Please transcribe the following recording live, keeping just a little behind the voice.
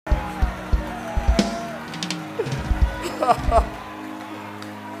Share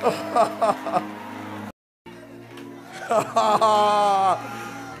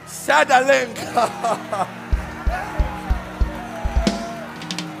the link.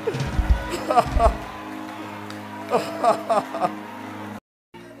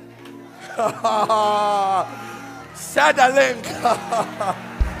 Share the link.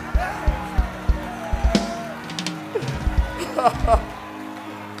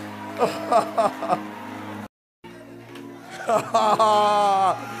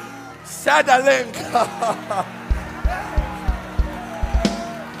 Share the link.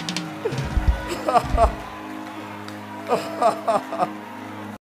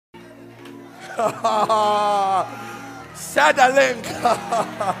 Share the link.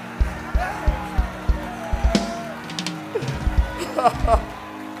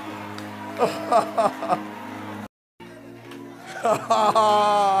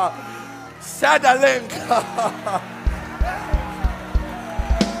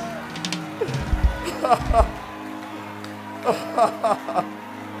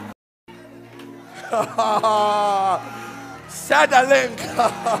 Share the link.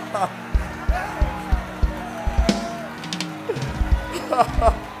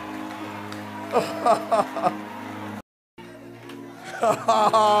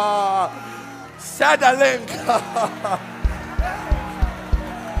 Share the link. Share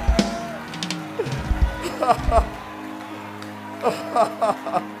the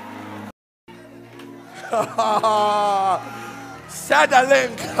link. Share the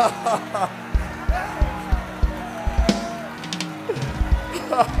link.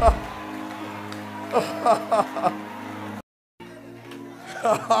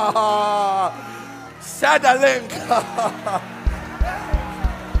 Share the link.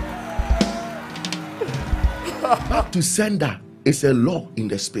 Back to sender is a law in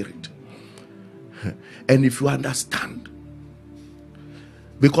the spirit. And if you understand,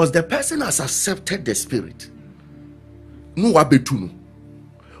 because the person has accepted the spirit, no wabetunu.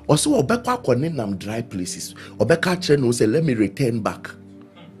 Also, obekwa kone nam dry places. Obeka cheno say, let me return back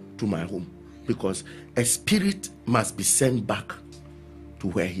to my home, because a spirit must be sent back to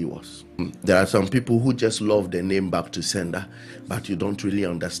where he was. There are some people who just love the name back to sender, but you don't really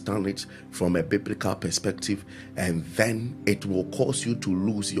understand it from a biblical perspective, and then it will cause you to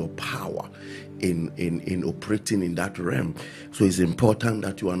lose your power in operating in that realm. So it's important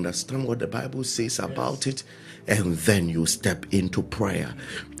that you understand what the Bible says about it, and then you step into prayer.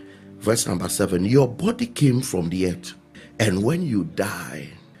 Verse number 7, your body came from the earth, and when you die,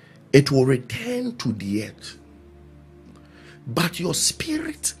 it will return to the earth. But your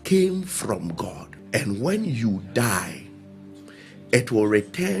spirit came from God, and when you die, it will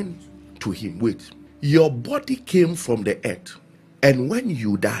return to him. Wait, your body came from the earth, and when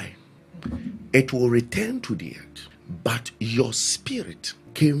you die, it will return to the earth. But your spirit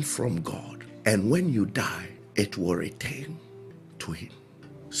came from God, and when you die, it will return to him.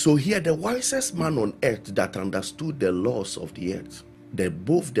 So here, the wisest man on earth that understood the laws of the earth,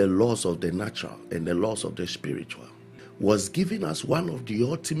 both the laws of the natural and the laws of the spiritual, was giving us one of the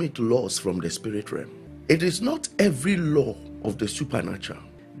ultimate laws from the spirit realm. It is not every law of the supernatural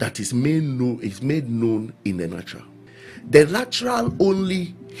that is made known in the natural. The natural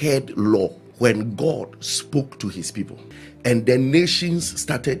only had law when God spoke to his people, and the nations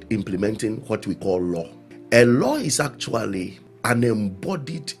started implementing what we call law. A law is actually an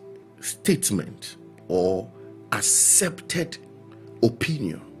embodied statement or accepted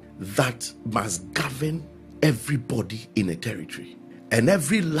opinion that must govern everybody in a territory, and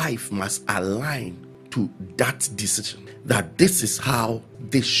every life must align to that decision, that this is how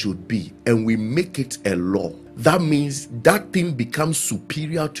this should be, and we make it a law. That means that thing becomes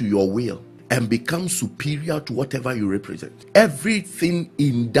superior to your will and becomes superior to whatever you represent. Everything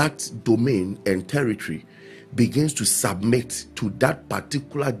in that domain and territory begins to submit to that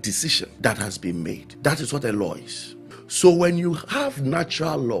particular decision that has been made. That is what a law is. So when you have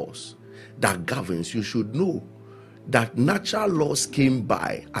natural laws that governs, you should know that natural laws came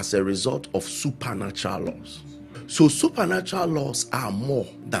by as a result of supernatural laws. So supernatural laws are more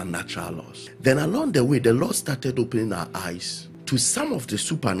than natural laws. Then along the way, the Lord started opening our eyes to some of the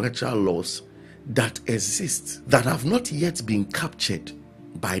supernatural laws that exist, that have not yet been captured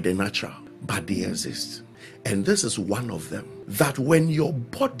by the natural, but they exist. And this is one of them, that when your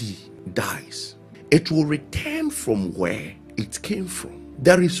body dies, it will return from where it came from.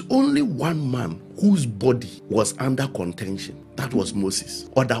 There is only one man whose body was under contention. That was Moses.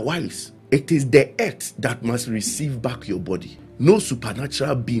 Otherwise, it is the earth that must receive back your body. No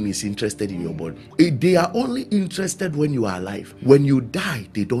supernatural being is interested in your body. They are only interested when you are alive. When you die,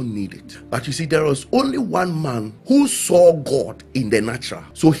 they don't need it. But you see, there was only one man who saw God in the natural.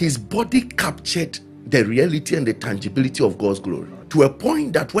 So his body captured the reality and the tangibility of God's glory, to a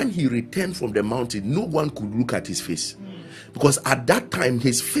point that when he returned from the mountain, no one could look at his face. Because at that time,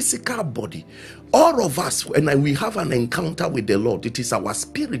 his physical body, all of us, when we have an encounter with the Lord, it is our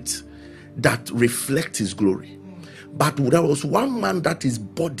spirit that reflects his glory. But there was one man that his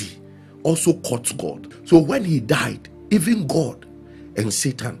body also caught God. So when he died, even God and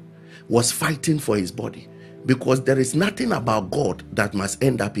Satan was fighting for his body, because there is nothing about God that must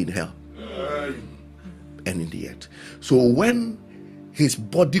end up in hell and in the earth. So when his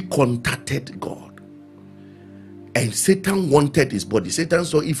body contacted God and Satan wanted his body, Satan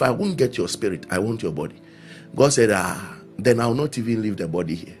said, if I won't get your spirit, I want your body. God said, then I'll not even leave the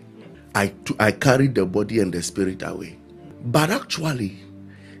body here. I carried the body and the spirit away. But actually,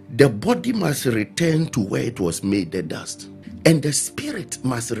 the body must return to where it was made, the dust. And the spirit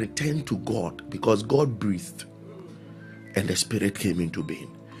must return to God, because God breathed and the spirit came into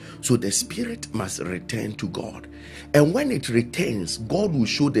being. So the spirit must return to God. And when it returns, God will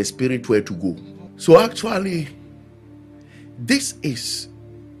show the spirit where to go. So actually, this is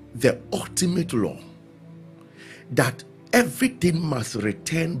the ultimate law, that everything must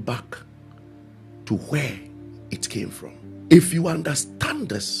return back to where it came from. If you understand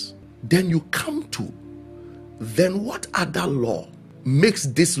this, then you come to, then what other law makes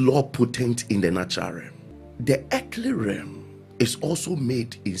this law potent in the natural realm? The earthly realm is also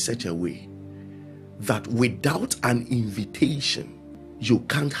made in such a way that without an invitation, you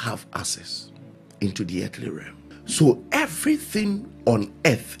can't have access into the earthly realm. So everything on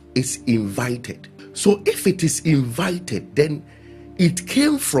earth is invited. So if it is invited, then it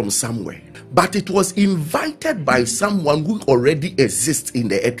came from somewhere, but it was invited by someone who already exists in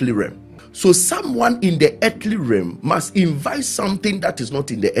the earthly realm. So someone in the earthly realm must invite something that is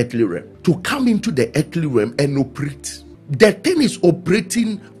not in the earthly realm to come into the earthly realm and operate. The thing is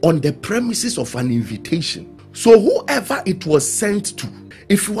operating on the premises of an invitation. So whoever it was sent to,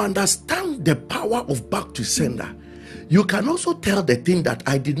 if you understand the power of back to sender, you can also tell the thing that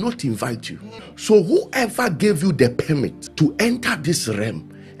I did not invite you. So whoever gave you the permit to enter this realm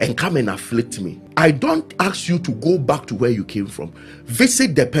and come and afflict me, I don't ask you to go back to where you came from.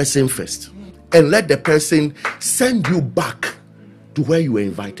 Visit the person first and let the person send you back to where you were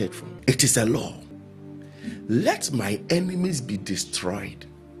invited from. It is a law. Let my enemies be destroyed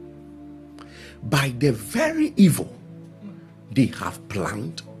by the very evil they have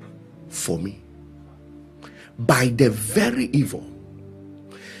planned for me. By the very evil.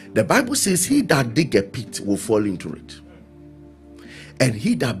 The Bible says, he that dig a pit will fall into it, and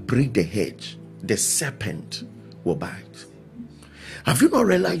he that break the hedge, the serpent will bite. Have you not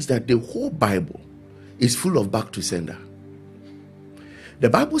realized that the whole Bible is full of back to sender? The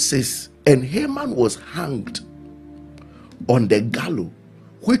Bible says, and Haman was hanged on the gallows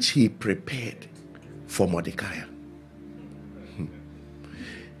which he prepared for Mordecai.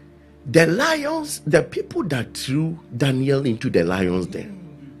 The lions, the people that threw Daniel into the lion's den,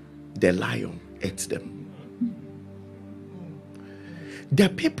 the lion ate them. The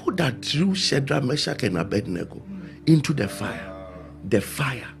people that threw Shadrach, Meshach, and Abednego into the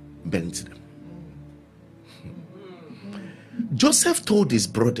fire burnt them. Joseph told his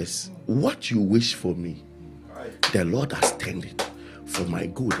brothers, what you wish for me, the Lord has turned it for my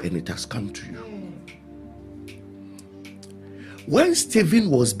good, and it has come to you. When Stephen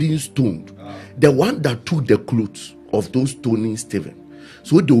was being stoned, the one that took the clothes of those stoning Stephen,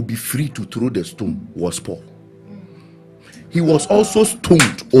 so they will be free to throw the stone, was Paul. He was also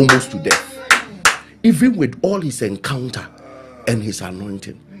stoned almost to death. Even with all his encounter and his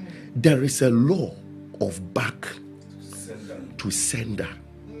anointing, there is a law of back to sender.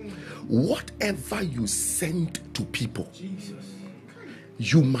 Whatever you send to people,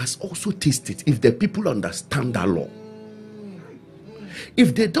 you must also taste it. If the people understand that law,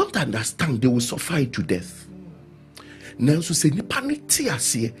 if they don't understand, they will suffer it to death. Nanso se nipa ne ti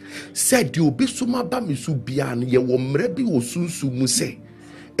ase said you be suma ba me so bia ne ye wo mra bi wo sunsu mu se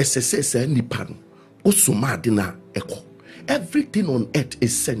esese se nipa no osuma ade na eko. Everything on earth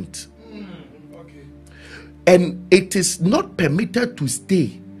is sent. And it is not permitted to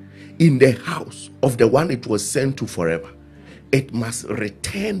stay in the house of the one it was sent to forever. It must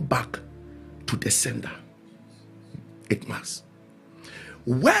return back to the sender. It must.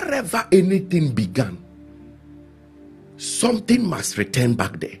 Wherever anything began, something must return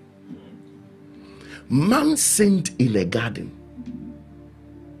back there. Man sinned in a garden,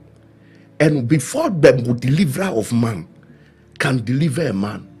 and before the deliverer of man can deliver a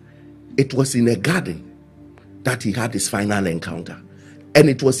man, it was in a garden that he had his final encounter. And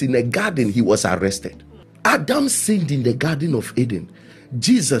it was in a garden he was arrested. Adam sinned in the Garden of Eden.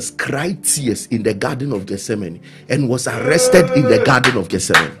 Jesus cried tears in the Garden of Gethsemane and was arrested in the Garden of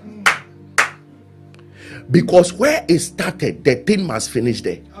Gethsemane. Because where it started, the thing must finish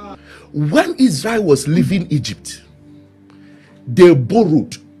there. When Israel was leaving Egypt, they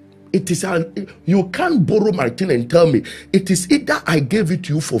borrowed. You can't borrow my thing and tell me it is either I gave it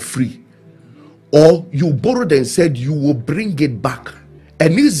to you for free, or you borrowed and said you will bring it back.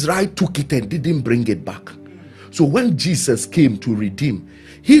 And Israel took it and didn't bring it back. So when Jesus came to redeem,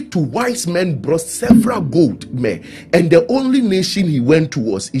 he to wise men brought several gold men, and the only nation he went to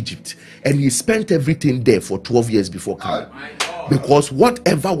was Egypt, and he spent everything there for 12 years before coming. Because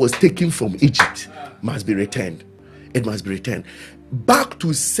whatever was taken from Egypt must be returned. It must be returned. Back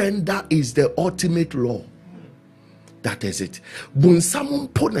to sender is the ultimate law. That is it. When someone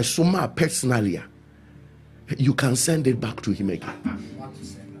put a soma personally, you can send it back to him again.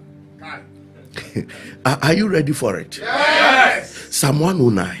 Are you ready for it? Yes. Psalm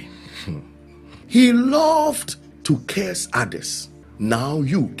 109. He loved to curse others. Now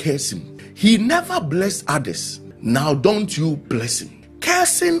you curse him. He never blessed others. Now don't you bless him.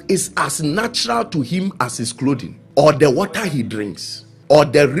 Cursing is as natural to him as his clothing, or the water he drinks, or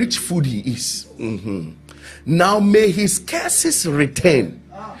the rich food he eats. Now may his curses return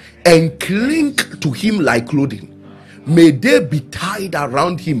and cling to him like clothing. May they be tied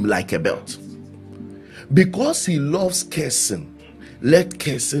around him like a belt. Because he loves cursing, let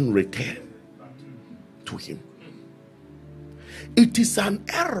cursing return to him. It is an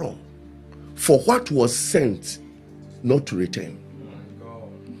error for what was sent not to return.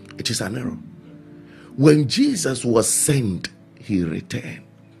 It is an error. When Jesus was sent, he returned.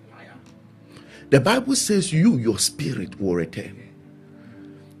 The Bible says your spirit will return.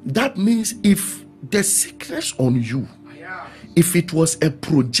 That means if the sickness on you, if it was a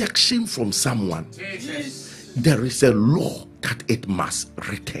projection from someone, there is a law that it must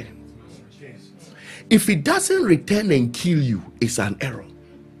return. If it doesn't return and kill you, it's an error.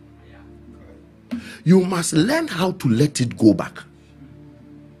 You must learn how to let it go back.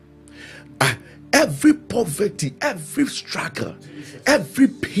 Every poverty, every struggle, every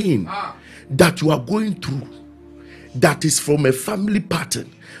pain that you are going through, that is from a family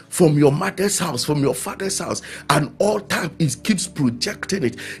pattern, from your mother's house, from your father's house, and all time it keeps projecting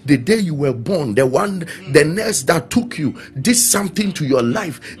it. The day you were born, the nurse that took you did something to your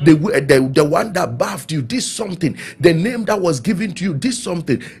life. The one that bathed you did something. The name that was given to you did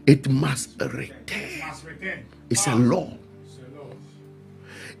something. It must return. It's a law.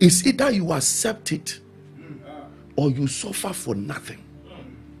 It's either you accept it or you suffer for nothing.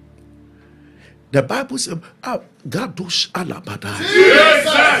 The Bible says,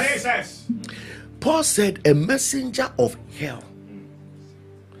 Jesus. Paul said, a messenger of hell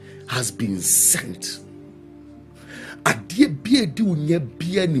has been sent.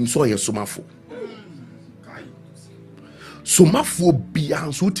 Somafo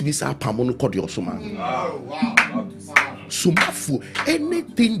bians utimi sa pamono kodi osoma. Somafo,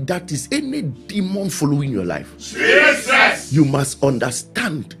 anything that is any demon following your life, Jesus, you must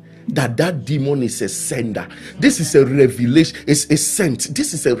understand that demon is a sender. This is a revelation. It's a sent.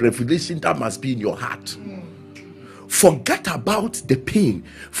 This is a revelation that must be in your heart. Forget about the pain.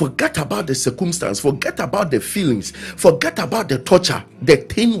 Forget about the circumstance. Forget about the feelings. Forget about the torture. The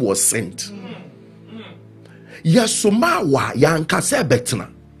thing was sent. Yasumawa yankase betna.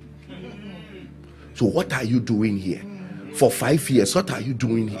 So what are you doing here? For 5 years, what are you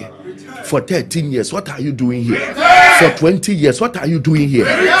doing here? For 13 years, what are you doing here? For 20 years, what are you doing here?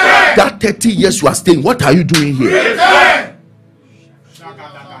 That 30 years you are staying, what are you doing here?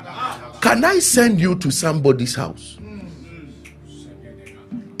 Can I send you to somebody's house?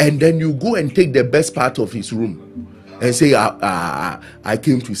 And then you go and take the best part of his room and say, I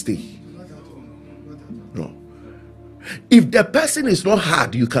came to stay. No. If the person is not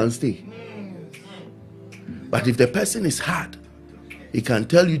hard, you can stay. But if the person is hard, he can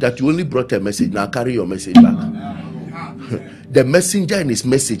tell you that you only brought a message. Now carry your message back. The messenger and his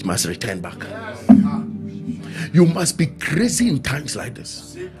message must return back. You must be crazy in times like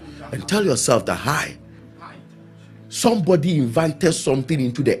this and tell yourself that, hi, somebody invited something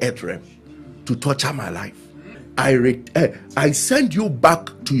into the earth realm to torture my life. I send you back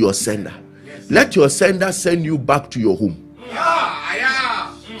to your sender. Let your sender send you back to your home.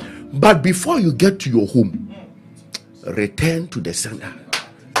 But before you get to your home, return to the sender.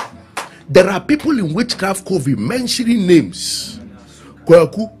 There are people in witchcraft COVID mentioning names.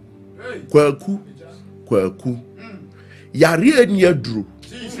 Kwaku, Kwaku, Kwaku. yare eni aduru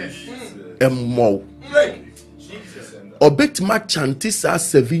emmo obet ma chantisa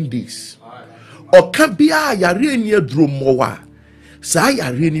 7 days oka bia yare eni aduru mowa sa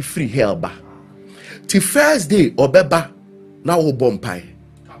yare ni free hell ba ti first day obeba na wo bompai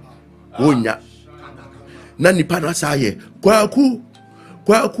onya na nipa na saye kwaku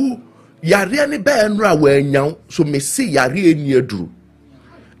yare ni be enra wa anyan so me se yare eni aduru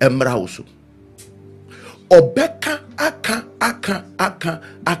emra wo so obeka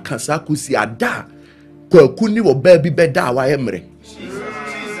aka sakusi ada kwaku ni oba bi beda wa emre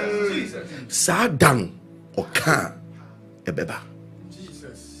sa dan oka ebeba.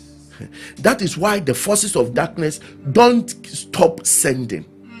 That is why the forces of darkness don't stop sending.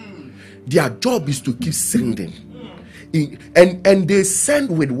 Their job is to keep sending. And they send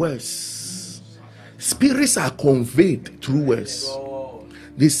with words. Spirits are conveyed through words.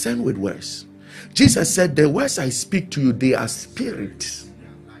 They send with words. Jesus said, the words I speak to you, they are spirits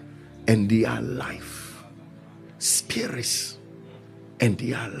and they are life. Spirits and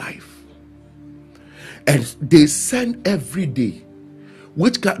they are life. And they send every day.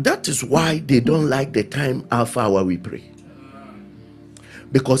 That is why they don't like the time alpha hour we pray,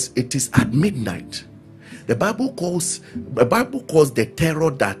 because it is at midnight. The Bible calls the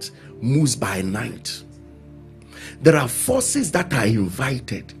terror that moves by night. There are forces that are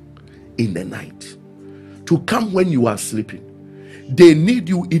invited in the night to come when you are sleeping. They need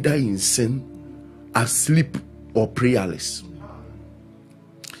you either in sin, asleep, or prayerless.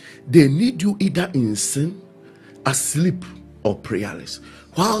 They need you either in sin, asleep, or prayerless.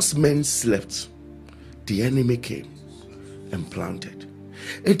 Whilst men slept, the enemy came and planted.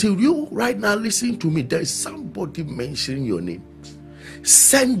 Until you right now listen to me, there is somebody mentioning your name,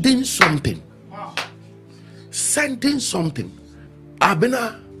 sending something, sending something.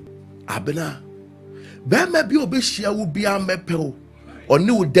 Abena, be maybe obeshia will be a mepel, or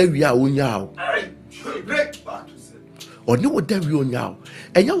new devia unyao, or new devia unyao,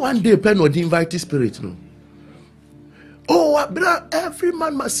 and you one day pen or the invited spirit no. Oh, Abena, every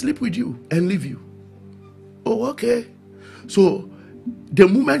man must sleep with you and leave you. Oh, okay. So the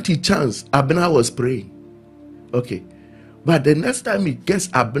moment he chanced, Abena was praying. Okay. But the next time he gets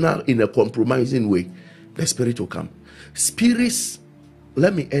Abena in a compromising way, the spirit will come. Spirits,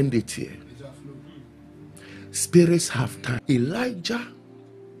 let me end it here. Spirits have time. Elijah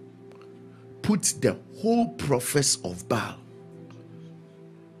put the whole prophets of Baal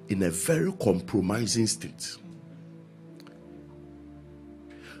in a very compromising state,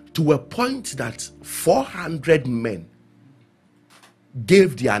 to a point that 400 men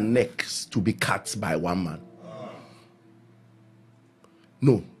gave their necks to be cut by one man.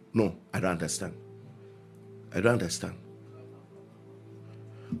 No, I don't understand. I don't understand.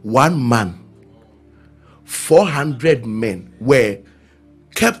 One man, 400 men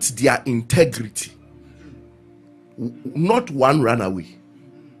kept their integrity. Not one ran away.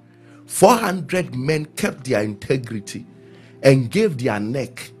 400 men kept their integrity and gave their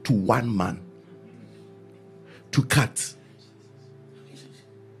neck to one man to cut.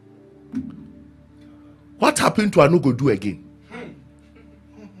 What happened to Anugo do again?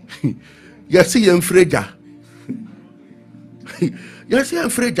 You see him freja. You see him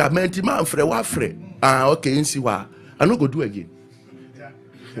freja. Mentima fre wa fre. Ah, okay. In siwa. Anugo do again.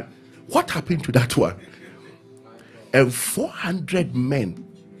 What happened to that one? And 400 men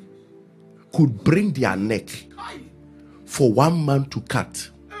could bring their neck for one man to cut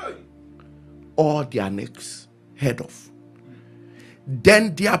all their necks, head off.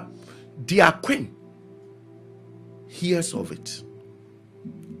 Then their queen hears of it,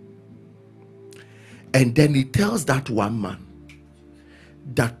 and then he tells that one man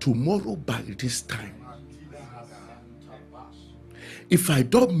that tomorrow by this time, if I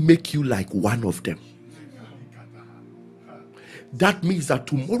don't make you like one of them, that means that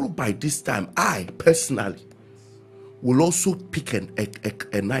tomorrow by this time, I personally will also pick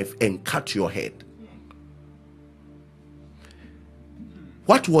a knife and cut your head.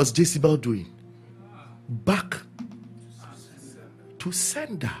 What was Jezebel doing? Back to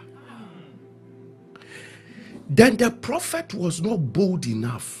sender. Then the prophet was not bold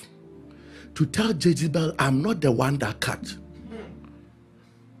enough to tell Jezebel, I'm not the one that cut.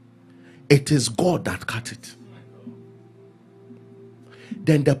 It is God that cut it.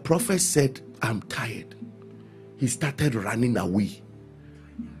 Then the prophet said, I'm tired. He started running away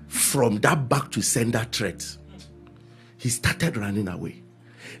from that back to sender threat. He started running away.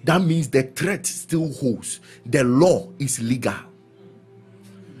 That means the threat still holds. The law is legal.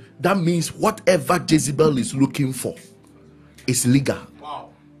 That means whatever Jezebel is looking for is legal. Wow.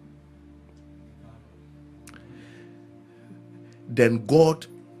 then God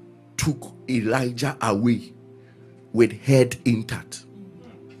took Elijah away with head intact.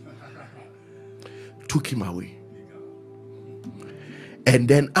 Took him away. And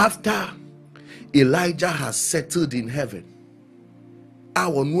then after Elijah has settled in heaven, I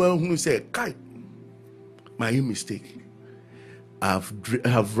want who say, "Kai, my mistake.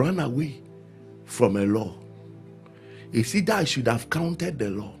 I've run away from a law. It's either I should have counted the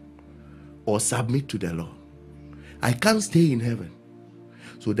law or submit to the law. I can't stay in heaven."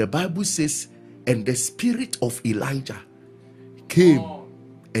 So the Bible says, and the spirit of Elijah came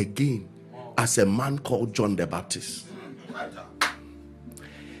again as a man called John the Baptist.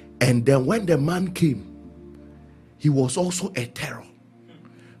 And then when the man came, he was also a terror.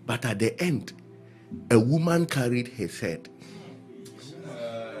 But at the end, a woman carried his head.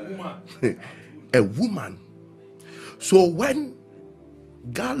 A woman. So when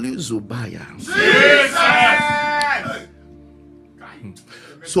Galizubaya,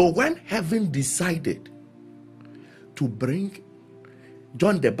 so when heaven decided to bring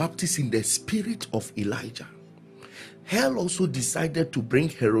John the Baptist in the spirit of Elijah, hell also decided to bring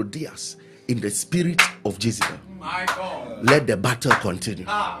Herodias in the spirit of Jezebel. My God. Let the battle continue.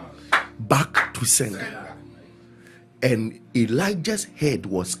 Back to sender. And Elijah's head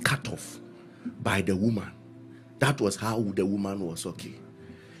was cut off by the woman. That was how the woman was okay.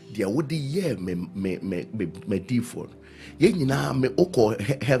 There would the year me default. Yenina me oko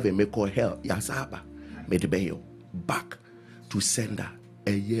heaven me call hell yasaba me debeyo back to sender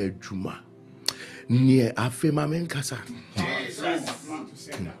a year juma near afema men kasa.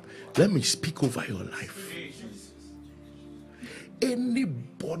 Let me speak over your life.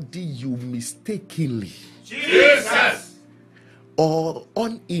 Anybody you mistakenly or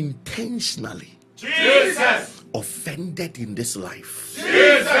unintentionally offended in this life,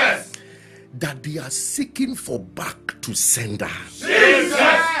 that they are seeking for back to sender.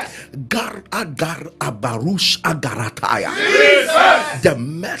 Gar agar abarush agarataya. The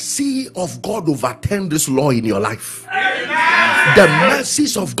mercy of God overturn this law in your life. The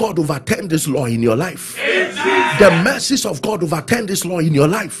mercies of God overturn this law in your life. The mercies of God overturn this law in your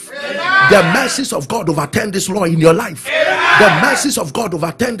life. The mercies of God overturn this law in your life. The mercies of God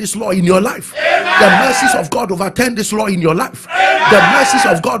overturn this law in your life. The mercies of God overturn this law in your life. The mercies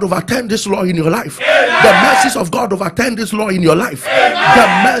of God overturn this law in your life. The mercies of God overturn this law in your life. The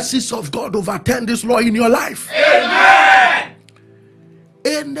mercies of God overturn this law in your life. Amen.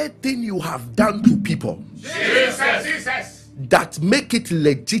 Anything you have done to people that make it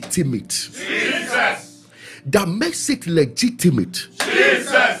legitimate, that makes it legitimate,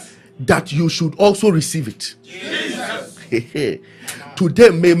 that you should also receive it. Today,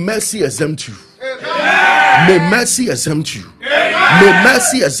 may mercy exempt you. May mercy exempt you. May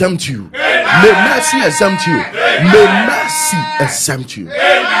mercy exempt you. May mercy exempt you. May mercy exempt you.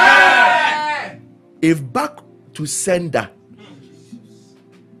 If back to sender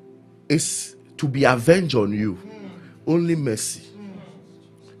is to be avenged on you, only mercy.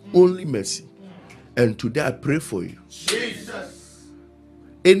 Only mercy. And today I pray for you.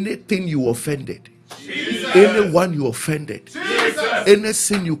 Anything you offended, anyone you offended, any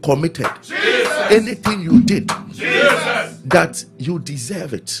sin you committed, anything you did, that you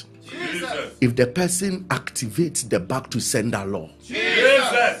deserve it. If the person activates the back to sender law,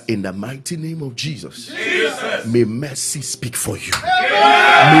 in the mighty name of Jesus, may mercy speak for you.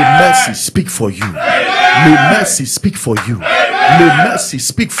 May mercy speak for you. May mercy speak for you. May mercy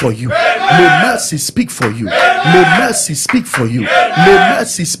speak for you. May mercy speak for you. May mercy speak for you. May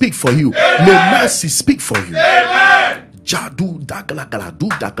mercy speak for you. May mercy speak for you. Jadu daglagala du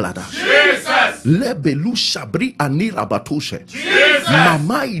daglada. Lebelu shabri anira batoshe.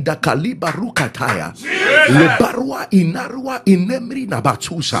 Mamai da kaliba rukataya. Lebarua inarua inemri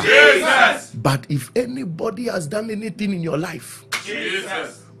nabatusha. But if anybody has done anything in your life,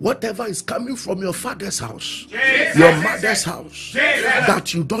 whatever is coming from your father's house, your mother's house,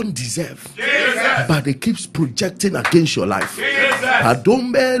 that you don't deserve, but it keeps projecting against your life.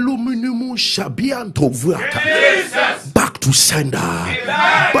 Back to sender.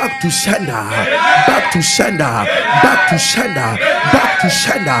 Back to sender. Back to sender. Back to sender. Back to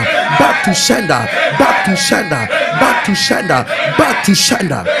sender. Back to sender. Back to sender. Back to sender. Back to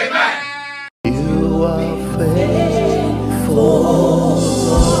sender. You are faithful.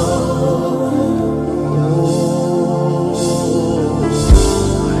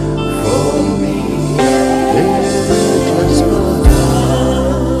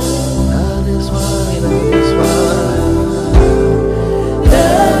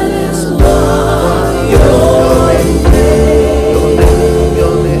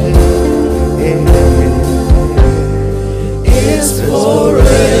 It's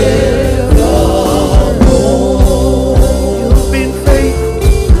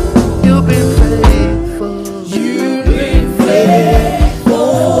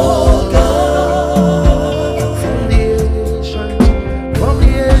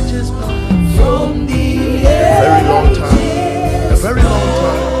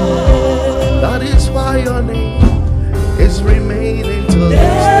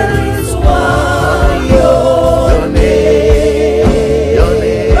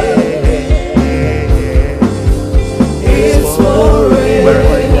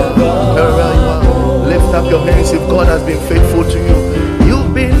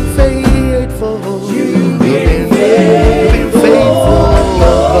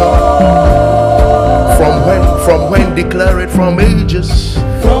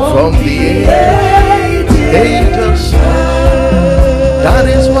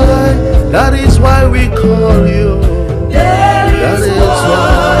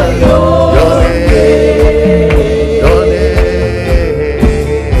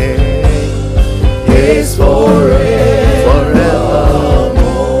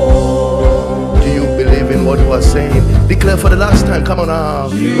on now.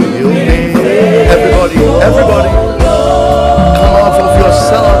 You've been everybody. Come out of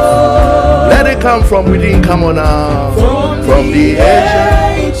yourself. Let it come from within. Come on now. From the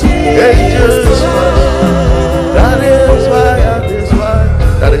ages.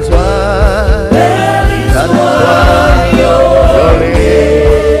 That is why. Your name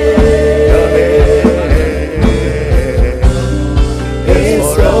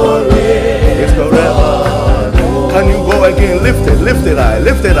is forever. Can you go again? Lift it high.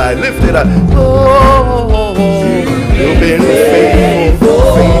 Oh, you've been faithful.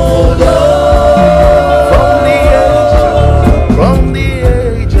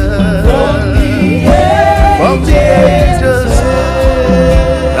 From the ages.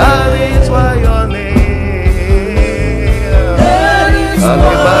 That is why your name.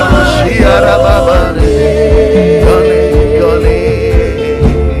 Your name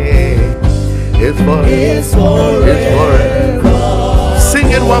is forever.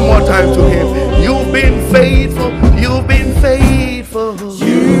 Sing it one more time to him. You've been faithful.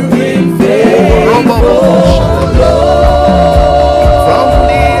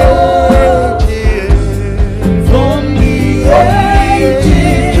 From the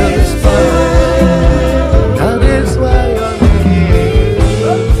ages.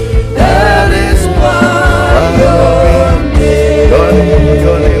 That is why your name.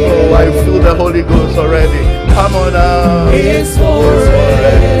 Your name. Oh, I feel the Holy Ghost already. Come on now. It's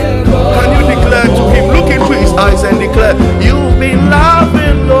forever. Can you declare to him? Look into his eyes and declare, you've been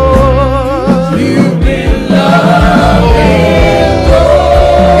loving, Lord. You've been loving,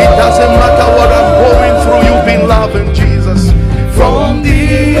 Lord. It doesn't matter what I'm going through. You've been loving Jesus. From the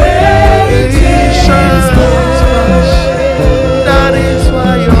ages. That is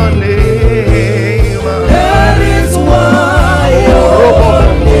why your name. That is why your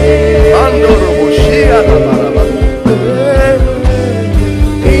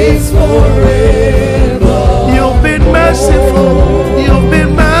it's forever. You've been merciful,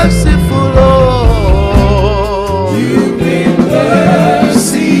 Lord. You've been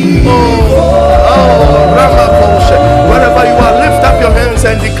merciful. Wherever you are, lift up your hands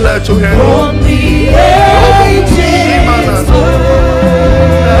and declare to him. From the ages.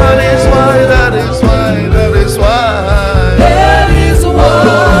 That is why.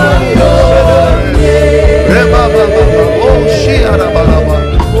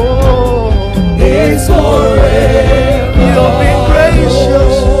 It's forever.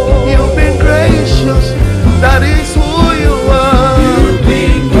 You've been gracious. That is who you are. You've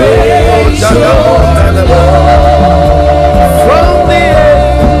been gracious.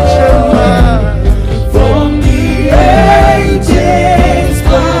 From the ages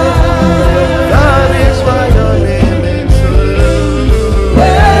past. That is why your name is true.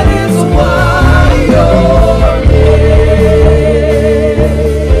 That is why your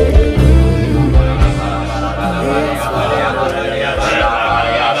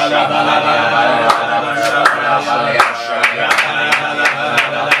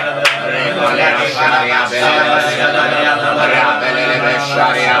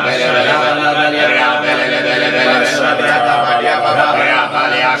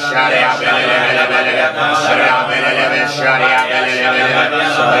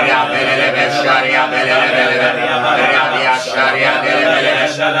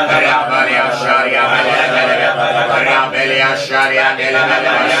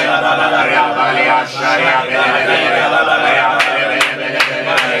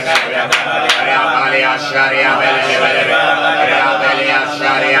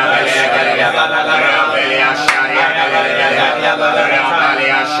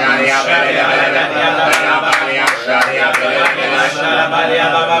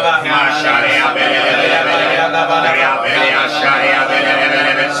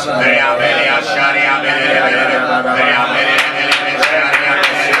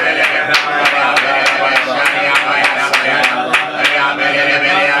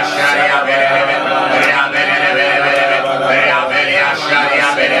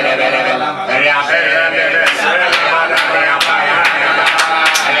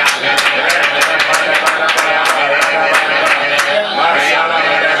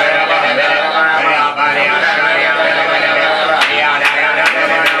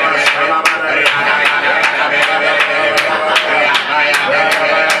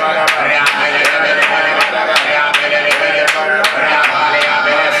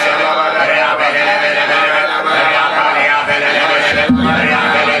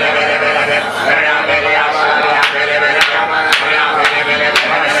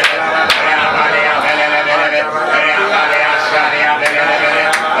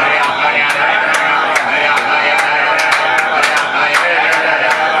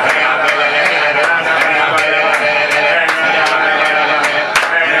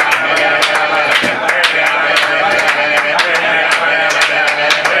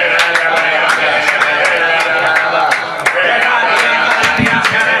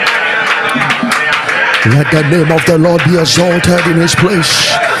Let the name of the Lord be exalted in his place.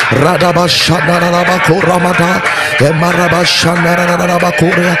 Radabashanarabakoramata,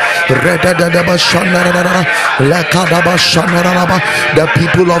 Emarabashanarabakoria, Redadabashanaraba, Lekadabashanaraba. The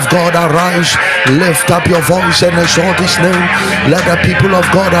people of God arise. Lift up your voice and exalt his name. Let the people of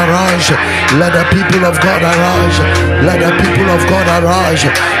God arise. Let the people of God arise. Let the people of God arise.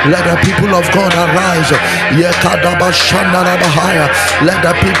 Let the people of God arise. Yekadabashanarabahaya. Let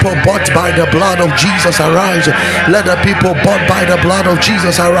the people bought by the blood of Jesus arise. Let the people bought by the blood of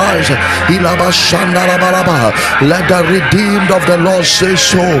Jesus arise. Let the redeemed of the Lord say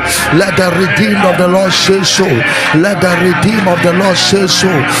so. Let the redeemed of the Lord say so. Let the redeemed of the Lord say so.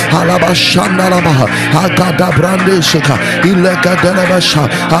 Alabashandaraba, Agada Brandesha, Ilegadelebasha,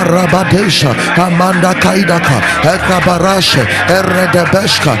 Arabadesha, Amanda Kaidaka, Ekabarashe,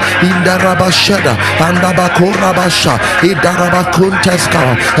 Eredebeshka, Indarabasheda, Andabakurabasha,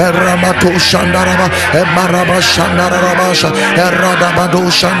 Idarabakunteska, Eramato Shandaraba, Emarabashandarabasha,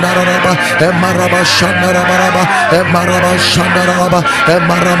 Eradabadosha. Emaraba Shandaraba, Emaraba Shandaraba,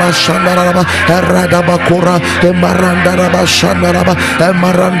 Emaraba Shandaraba, Eradabakura, Emarandaraba Shandaraba,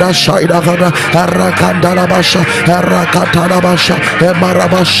 Emaranda Shaidagada, Erakandarabasha, Erakatarabasha,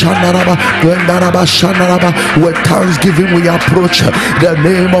 Emaraba Shandaraba, Wendaraba Shandaraba. With thanksgiving we approach the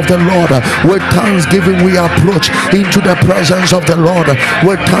name of the Lord. With thanksgiving we approach into the presence of the Lord.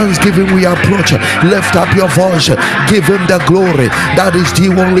 With thanksgiving we approach. Lift up your voice. Give him the glory that is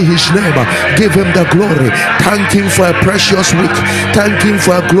due only his name. Give him the glory. Thank him for a precious week. Thank him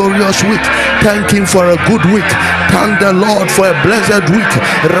for a glorious week. Thank him for a good week. Thank the Lord for a blessed week.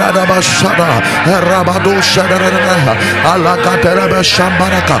 Radabashada, Rabado Shadaraha, Alakataraba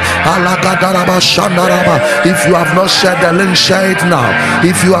Shambaraka, Alakataraba Shandaraba. If you have not shared the link, share it now.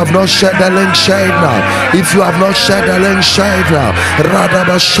 If you have not shared the link, share it now. If you have not shared the link, share it now.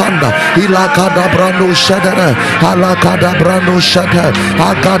 Radabashanda, Ilakada Brando Shadara, Alakada Brando Shadara.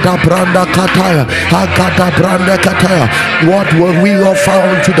 Agada Branda Kataya, Agada Branda Kataya. What will we offer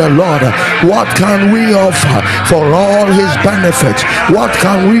unto the Lord? What can we offer for all his benefits? What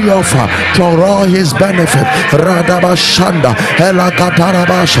can we offer for all his benefit? Radabashanda,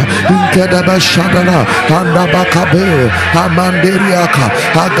 Elakatarabasha, Inkedabashadana, Andabakabe, Amandiriaka,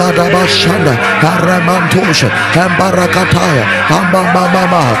 Agadabashanda, Aramantosha, Ambarakataya,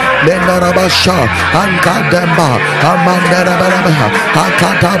 Ambamama, Menarabasha, Ankademba, Amandarabarabaha.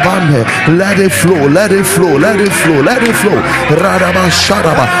 Let it flow, let it flow, let it flow, let it flow.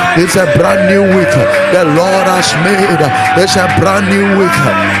 Radabasharaba. It's a brand new week the Lord has made. It's a brand new week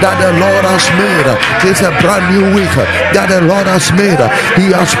that the Lord has made. It's a brand new week that the Lord has made.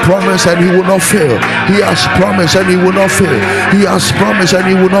 He has promised and he will not fail. He has promised and he will not fail. He has promised and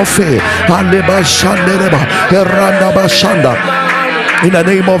he will not fail. In the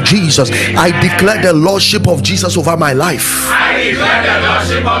name of Jesus, I declare the Lordship of Jesus over my life. I declare the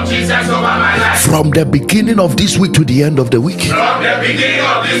Lordship of Jesus over my life. From the beginning of this week to the end of the week. From the beginning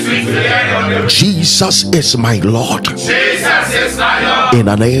of this week to the end of the week. Jesus is my Lord. Jesus is my Lord. In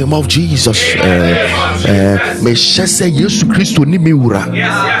the name of Jesus. Me shese Yesu Christo ni mi ura.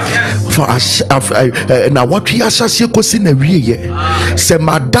 For na what we asase kosi na wiye. Se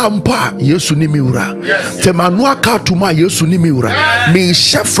madam pa Yesu ni mi ura. Se manua katuma Yesu ni mi ura. Me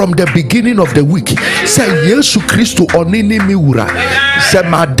share from the beginning of the week. Say Yesu Christo onini mi ura. Se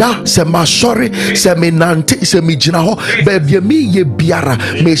mada, se masori, se me nante, se mi jina ho. Baby mi ye biara.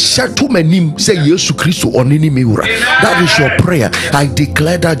 Me share to menim. Say Yesu Christo onini mi ura. That is your prayer. I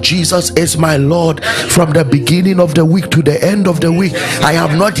declare that Jesus is my Lord from the beginning of the week to the end of the week. I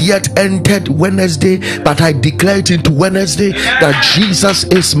have not yet entered Wednesday, but I declare it into Wednesday that Jesus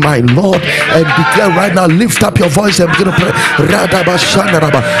is my Lord. And declare right now, lift up your voice and begin to pray.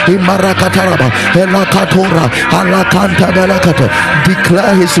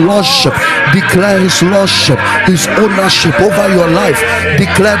 Declare his lordship, declare his lordship, his ownership over your life.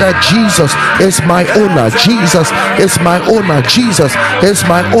 Declare that Jesus is my owner. Jesus is my owner. Jesus is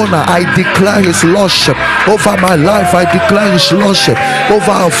my owner. I declare his lordship over my life. I declare his lordship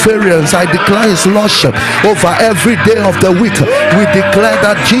over our variance. I declare his lordship over every day of the week. We declare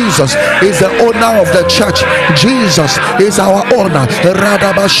that Jesus is the owner of the church. Jesus is our owner.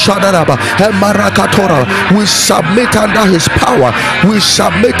 We submit under his power. We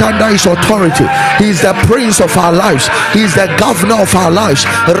submit under his authority. He is the prince of our lives. He is the governor of our lives.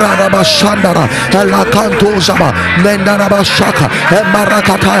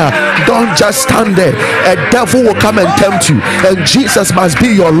 Don't just stand there. A devil will come and tempt you, and Jesus must be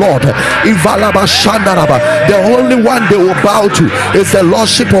your Lord. The only one they will bow to is the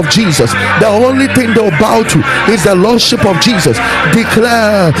lordship of Jesus. The only thing they will bow to is the lordship of Jesus.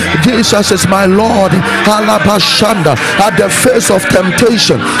 Declare, Jesus is my Lord. At the face of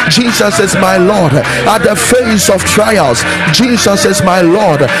temptation, Jesus is my Lord. At the face of trials, Jesus is my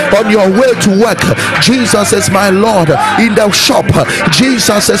Lord. On your way to work, Jesus is my Lord. In the shop,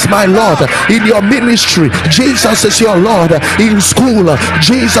 Jesus is my Lord. In your ministry, Jesus is your Lord. In school,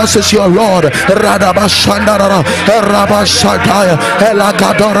 Jesus is your Lord.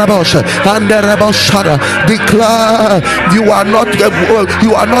 Declare, you are not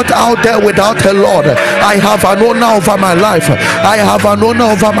out there without a Lord. I have an owner over my life. I have an owner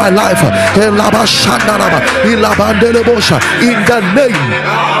over my life. In the name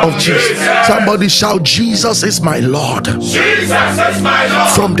of Jesus. Somebody shout, Jesus is my Lord. Jesus is my Lord.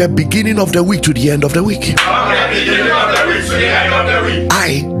 From the beginning of the week to the end of the week. From the beginning of the week to the end of the week.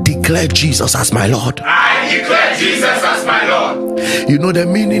 I declare Jesus as my Lord. I declare Jesus as my Lord. You know the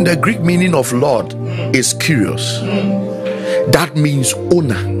meaning, the Greek meaning of Lord is curious. That means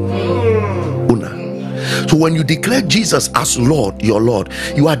owner. Owner. So when you declare Jesus as Lord, your Lord,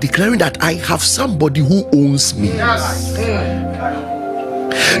 you are declaring that I have somebody who owns me. Yes.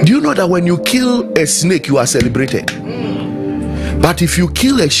 Do you know that when you kill a snake, you are celebrated? But if you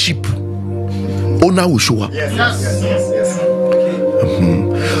kill a sheep, owner will show up. Yes. Yes. Yes. Yes.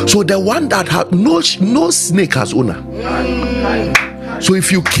 So the one that has no snake has owner. So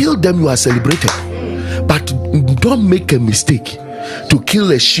if you kill them, you are celebrated. But don't make a mistake to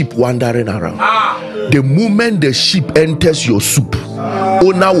kill a sheep wandering around. The moment the sheep enters your soup,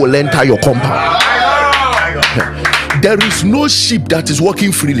 owner will enter your compound. There is no sheep that is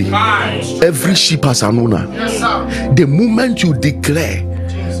walking freely. Every sheep has an owner. The moment you declare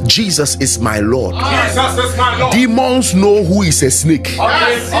Jesus is my Lord, Jesus is my Lord, demons know who is a snake,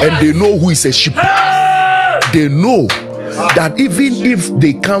 and they know who is a sheep. They know that even if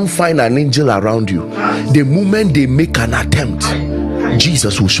they can't find an angel around you, the moment they make an attempt,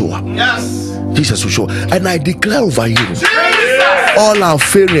 Jesus will show up. Jesus will show up. And I declare over you, all our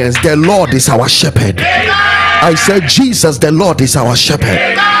variants, the Lord is our shepherd. I said, Jesus, the Lord is our shepherd.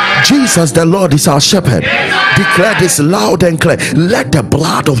 Jesus, the Lord is our shepherd. Declare this loud and clear. Let the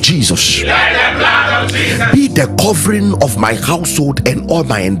blood of Jesus be the covering of my household and all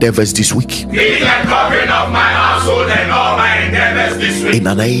my endeavors this week. be the covering of my household and all my endeavors this week. In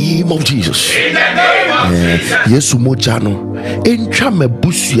the name of Jesus. In the name of Jesus. Yesu mojano entwa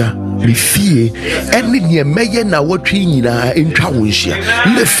mabusia me fie ene ne meye na wotwe nyina entwa wonhia.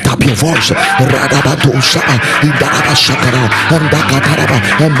 Lift up your voice. Radabato sha idaraba shakara andakataraba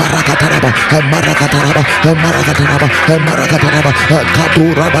marakataraba marakataraba marakataraba marakataraba katu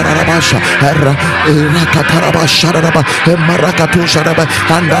rabarabasha rakataraba sharaba marakatu sharaba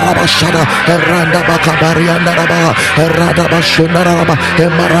andaraba shara randaba kabari andaraba radaba shundaraba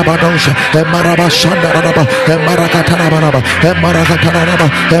marabadosha marabashandaraba marakataraba marakataraba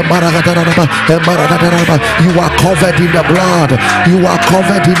you are covered in the blood. You are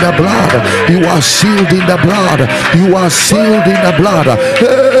covered in the blood. You are sealed in the blood. You are sealed in the blood.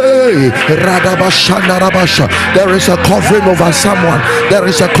 Hey, there is a covering over someone. There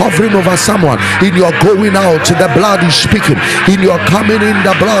is a covering over someone. In your going out, the blood is speaking. In your coming in,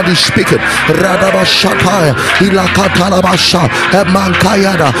 the blood is speaking. Radabashataya, Ilakatalabasha,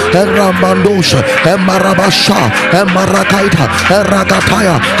 Emankayada, Eramandosha, Emarabasha, Emarakaita,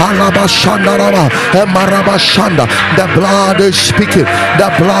 Erakataya, Alabashandaraba, Emarabashanda. The blood is speaking. The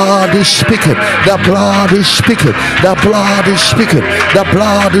blood is speaking. The blood is speaking. The blood is speaking. The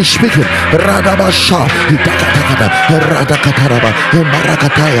blood is speaking. Radabasha, Idakatakada, Radakataraba,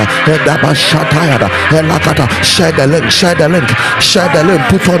 Emarakataya, Edabashatayada, Elakata. Share the link, share the link, share the link.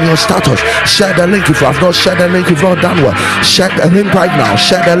 Put on your status. Share the link if you have not shared the link, if you have not done well. Share the link right now.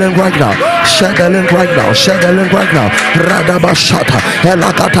 Share the link right now. Share the link right now. Share the link right now. Radabashata,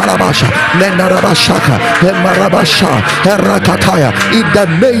 Elakatarabasha, Menarabashaka, Emarabasha, Erakataya. In the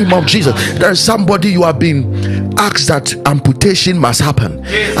name of Jesus, there is somebody you have been ask that amputation must happen.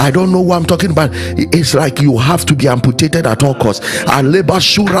 I don't know what I'm talking about. It's like you have to be amputated at all costs. May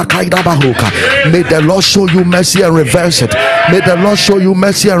the Lord show you mercy and reverse it. May the Lord show you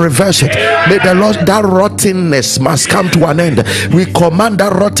mercy and reverse it. May the Lord, that rottenness must come to an end. We command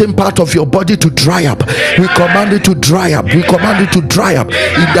that rotten part of your body to dry up. We command it to dry up. We command it to dry up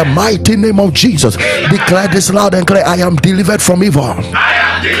in the mighty name of Jesus. Declare this loud and clear: I am delivered from evil. I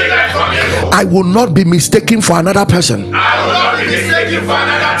am delivered from evil. I will not be mistaken for another person. I will not be mistaken for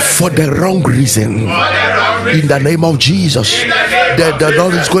another person. For the wrong reason. In the name of Jesus, the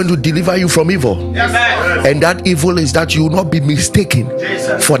Lord is going to deliver you from evil. Yes, and that evil is that you will not be mistaken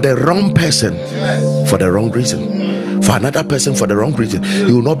for the wrong person for the wrong reason. For another person for the wrong reason.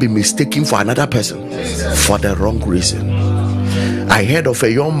 You will not be mistaken for another person for the wrong reason. I heard of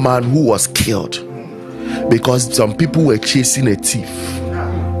a young man who was killed because some people were chasing a thief,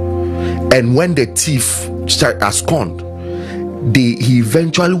 and when the thief absconded, he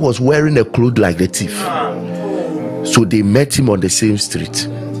eventually was wearing a cloth like the thief. So they met him on the same street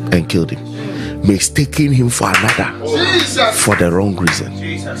and killed him, mistaking him for another for the wrong reason.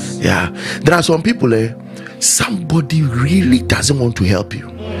 Yeah, there are some people somebody really doesn't want to help you,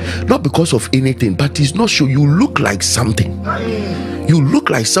 not because of anything, but it's not sure. You look like something. You look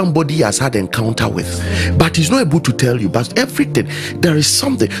like somebody he has had encounter with, but he's not able to tell you. But everything, there is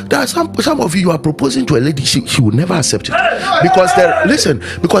something. There are some of you are proposing to a lady, she will never accept it because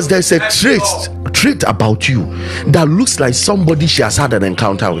because there's a trait about you that looks like somebody she has had an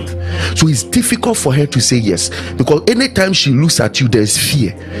encounter with. So it's difficult for her to say yes, because anytime she looks at you, there's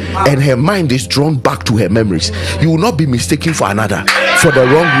fear, and her mind is drawn back to her memories. You will not be mistaken for another for the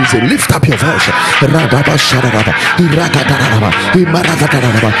wrong reason. Lift up your voice.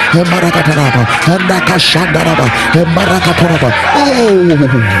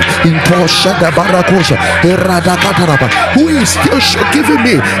 Who is still giving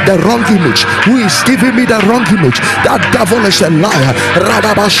me the wrong image? Who is giving me the wrong image? That devil is a liar.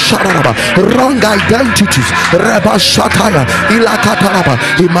 Wrong identities.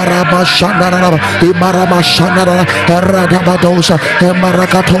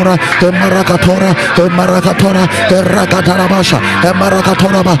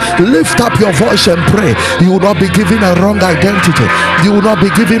 Lift up your voice and pray. You will not be given a wrong identity. You will not be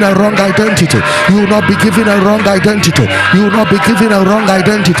given a wrong identity. You will not be given a wrong identity. You will not be given a wrong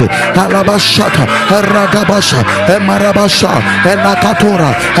identity. Alabashata, Radabasha, Emarabasha,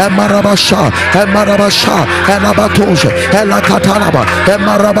 Enakatora, Emarabasha, Emarabasha, Elabatosha, Elakataraba,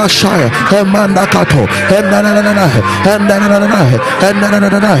 Emarabashaya, Emandakato, Enananahe, Enananahe,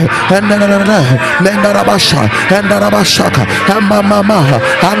 Enananahe, Enananahe, Mendarabasha, Endarabashaka, Emamamaha,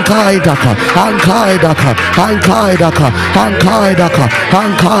 Ankaidaka, Ankaidaka, Ankaidaka, Ankaidaka,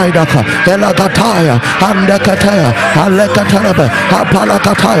 Ankaidaka, Elakataya, Andakataya, Alekataraba,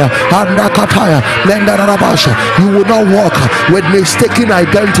 Apalakataya, Andakataya, Mendarabasha. You will not walk with mistaken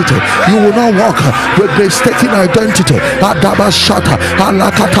identity. You will not walk with mistaken identity. Adabashata,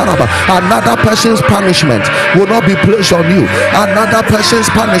 Alakataraba. Another person's punishment will not be placed on you. Another person's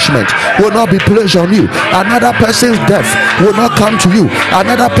punishment will not be placed on you. Another person's death will not come to you.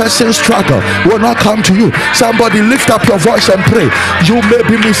 Another person's struggle will not come to you. Somebody lift up your voice and pray. You may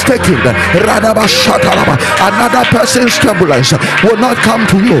be mistaken. Another person's turbulence will not come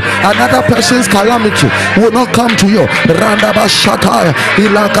to you. Another person's calamity will not come to you. Randabashataya,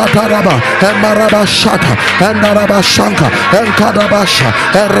 Ilakataraba, Emarabashata, Endarabashanka, Enkadabasha,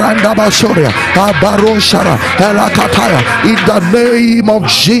 Erandabasoria, Abaroshara, Elakataya. In the name of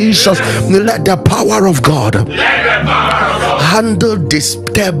Jesus, let the power of God handle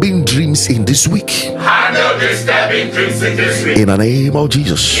disturbing dreams in this week. Handle disturbing dreams in this week. In the name of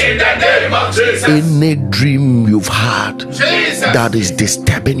Jesus. In the name of Jesus. Any dream you've had Jesus. that is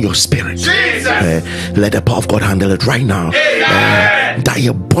disturbing your spirit, Jesus. let the power of God handle it right now. That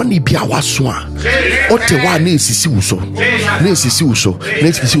your body be our swan. The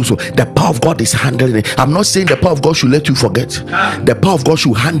power of God is handling it. I'm not saying the power of God should let you forget. The power of God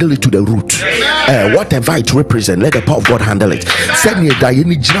should handle it to the root. Whatever it represents, let the power of God handle it.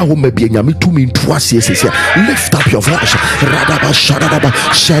 Lift up your voice.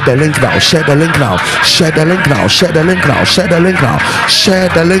 Share the link now. Share the link now. Share the link now. Share the link now. Share the link now. Share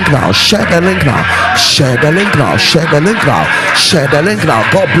the link now. Share the link now. Share the link now. Share the link now. Share the the link now.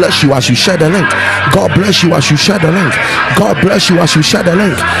 God bless you as you share the link. God bless you as you share the link. God bless you as you share the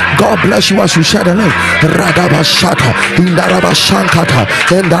link. God bless you as you share the link. Radabashaka, Indarabashankata,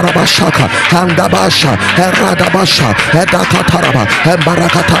 Indarabashaka, Handabasha, Radabasha, Edakataraba,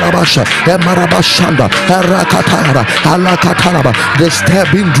 Embarakatarabasha, Emarabashanda, Erakatara, Alakataraba.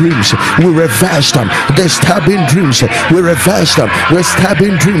 Disturbing dreams, we reverse them. Disturbing dreams, we reverse them. We're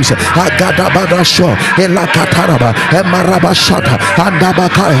stabbing dreams. Agadabadasho, Elakataraba, Emarabashata,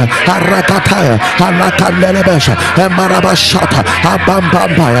 Andabakaya, Arakataya, Alakandelebesha, Emarabashata,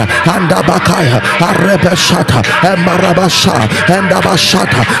 Abambambaya, Andabakaya, Arebeshata, Emarabasha,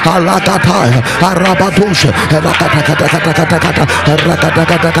 Endabashata, Alakataya, Arabadosha, Erakatakatakata,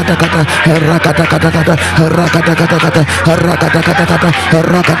 Erakatakatakata, Erakatakatakata, Erakatakatakata, Erakatakatakata,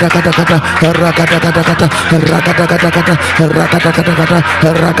 Erakatakatakata, Erakatakatakata, Erakatakatakata, Erakatakatakata,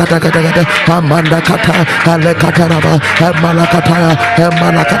 Erakatakatakata, Amanda Kata, Alekataraba, Emalakataya,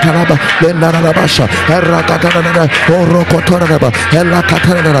 Emalakataraba, Lenarabasha, Erakatana, Orokotoraba,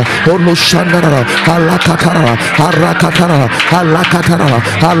 Elakatarana, Olushanara, Alakataraba, Arakatara, Alakataraba,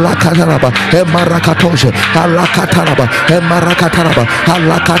 Alakataraba, Emarakatosha, Alakataraba, Emarakataraba,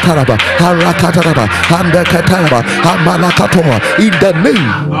 Alakataraba, Alakataraba, Andekataraba, Amalakatoa, in the name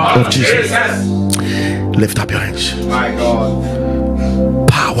of Jesus. Lift up your hands. My God.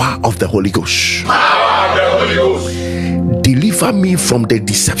 Power of the Holy Ghost. Power of the Holy Ghost. Deliver me from the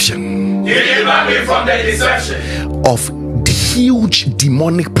deception. Deliver me from the deception Of the huge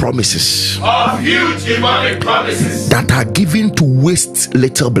demonic promises. Of huge demonic promises. That are given to waste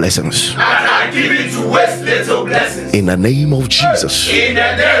little blessings. That are given to waste little blessings. In the name of Jesus. In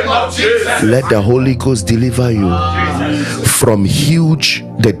the name of Jesus. Let the Holy Ghost deliver you from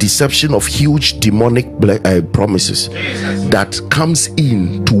the deception of huge demonic promises that comes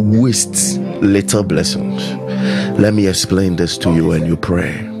in to waste little blessings. Let me explain this to you when you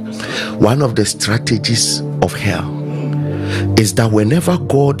pray. One of the strategies of hell is that whenever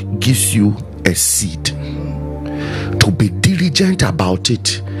God gives you a seed, to be diligent about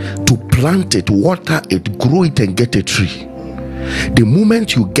it, to plant it, water it, grow it, and get a tree. The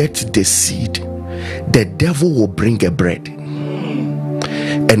moment you get the seed, the devil will bring a bread,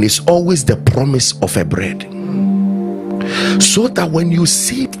 and it's always the promise of a bread, so that when you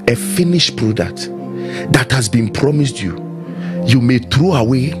see a finished product that has been promised you, you may throw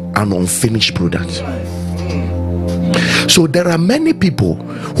away an unfinished product. So there are many people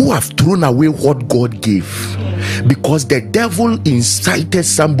who have thrown away what God gave because the devil incited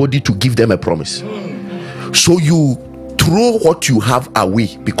somebody to give them a promise. So you throw what you have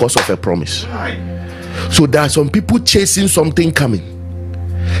away because of a promise. So there are some people chasing something coming,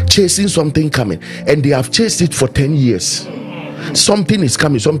 and they have chased it for 10 years. Something is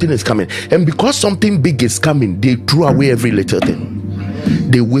coming, and because something big is coming, they throw away every little thing.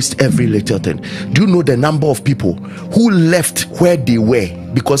 They waste every little thing. Do you know the number of people who left where they were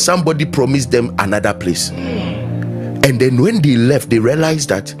because somebody promised them another place, and then when they left, they realized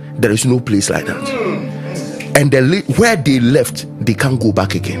that there is no place like that, and where they left, they can't go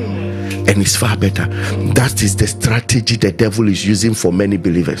back again, and it's far better. That is the strategy the devil is using for many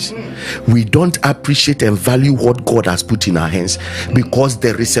believers. We don't appreciate and value what God has put in our hands because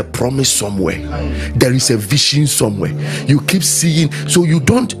there is a promise somewhere, there is a vision somewhere. You keep seeing, so you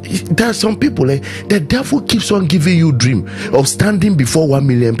don't. There are some people, the devil keeps on giving you dream of standing before 1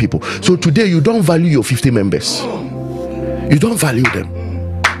 million people. So today you don't value your 50 members. You don't value them.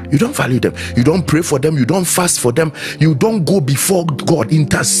 You don't value them. You don't pray for them. You don't fast for them. You don't go before God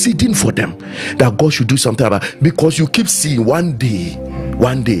interceding for them that God should do something about it, because you keep seeing one day,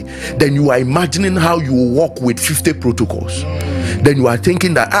 then you are imagining how you will walk with 50 protocols. Then you are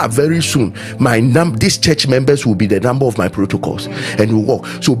thinking that very soon this church members will be the number of my protocols, and you walk.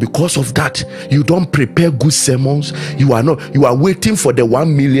 So because of that, you don't prepare good sermons. You are waiting for the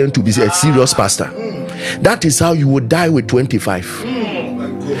 1 million to be a serious pastor. That is how you will die with 25,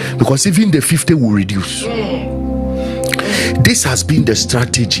 because even the 50 will reduce. This has been the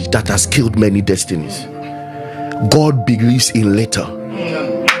strategy that has killed many destinies. God believes in little.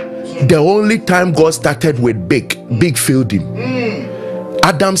 The only time God started with big failed him.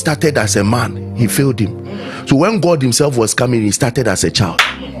 Adam started as a man, he failed him. So when God himself was coming, he started as a child.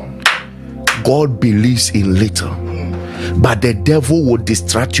 God believes in little, but the devil will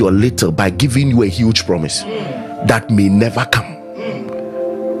distract your little by giving you a huge promise that may never come.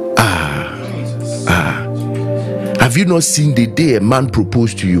 Have you not seen the day a man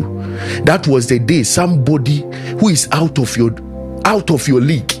proposed to you? That was the day somebody who is out of your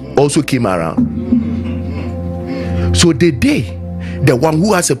league also came around. So the day the one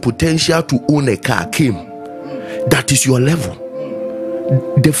who has a potential to own a car came, that is your level.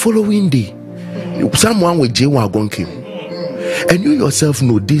 The following day, someone with J-Wagon came, and you yourself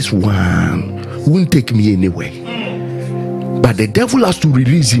know this one won't take me anywhere. But the devil has to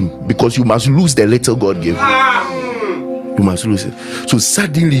release him, because you must lose the little God gave you. You must lose it. So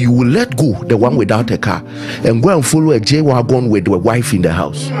suddenly you will let go the one without a car and go and follow a J-Wagon with a wife in the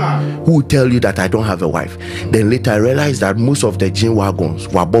house, who will tell you that I don't have a wife. Then later I realized that most of the J-Wagons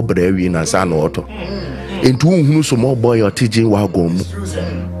were Bob in a son auto. Into whom small boy or J-Wagon.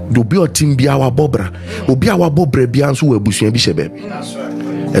 Do be a team be our Bobra, will be our Bobre Bians who will bush and bishop.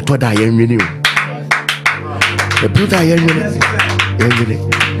 That's what I am renew. The brother I am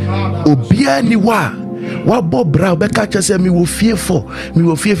Obianiwa. What Bob Brow Becca said me will fear for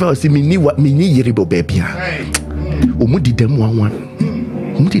see me ni yeribo baby. Omudi dem one.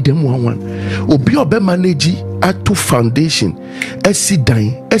 Obi obe manage at two foundation. SC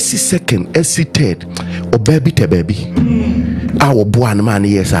dying, SC second, SC third. O baby te baby. Our boy man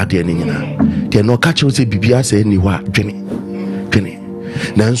yes at the end. They no catch us bibia say anywhere. Jenny.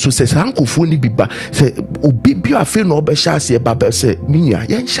 Nanso says uncle phone biba say obi bi afi no be sha se baba say minya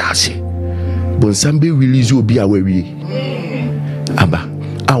yen sha se. Bonsambe release you be away. Abba,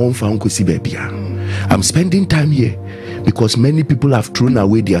 I won't find Kosi baby. I'm spending time here because many people have thrown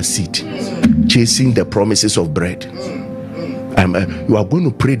away their seed, chasing the promises of bread. You are going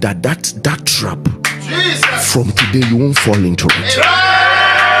to pray that trap from today you won't fall into it.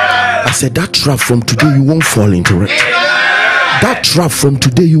 I said that trap from today you won't fall into it. That trap from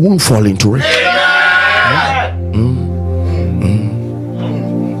today you won't fall into it.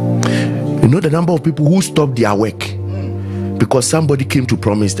 You know the number of people who stopped their work because somebody came to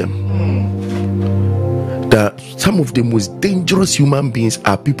promise them. Some of the most dangerous human beings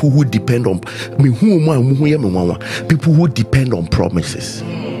are people who depend on people who depend on promises.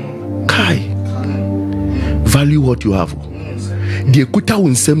 Kai, value what you have. The ekuta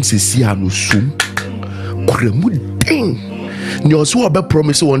unsem sisi anusum kuremu ding. Ni osu obe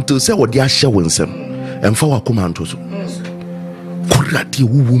promise until say what dia share unsem. Emfa wakoma ntoso. Kurati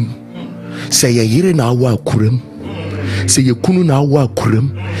wuwum. Say ye yire na awa kurem. Say ye kunu na awa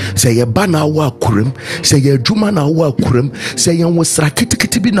kurem. Say ye ba na awa kurem. Say ye juma na awa kurem. Say ye wosra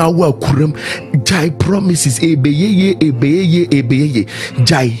kitikiti bi na awa kurem. Jai promises ebeye.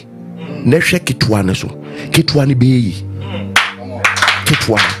 Jai neshe kitwa neso. Kitwa ni beyi.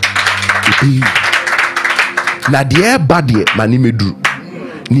 Kitwa beyi. Na die badie mani medru.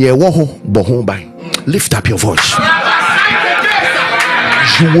 Ni e wo ho bo ho ban. Lift up your voice.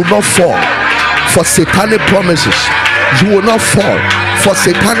 You will not fall for satanic promises. You will not fall for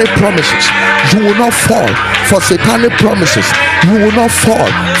satanic promises. You will not fall for satanic promises. You will not fall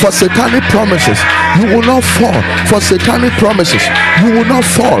for satanic promises. You will not fall for satanic promises. You will not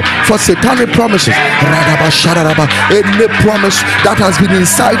fall for satanic promises. Any promise that has been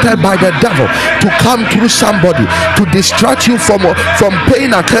incited by the devil to come through somebody to distract you from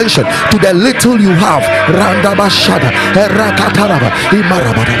paying attention to the little you have.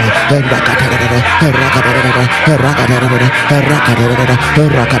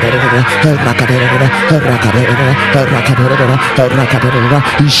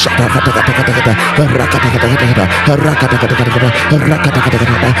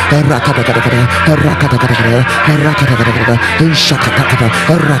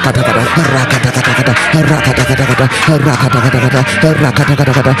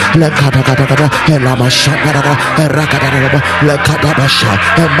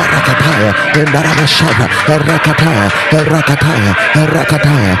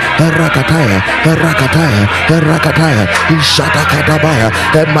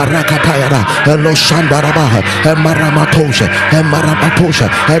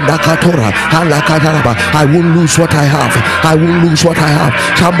 I won't lose what I have. I won't lose what I have.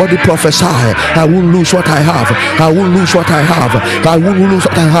 Somebody prophesy. I won't lose what I have. I won't lose what I have. I won't lose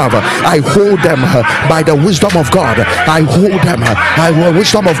what I have. I hold them by the wisdom of God. I hold them by the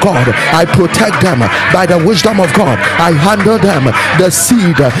wisdom of God. I protect them by the wisdom of God. I handle them. The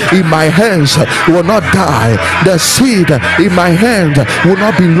seed in my hands will not die. The seed in my hand will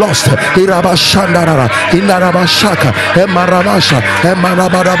not be lost. Irabashandarara, Inarabashaka, Emarabasha,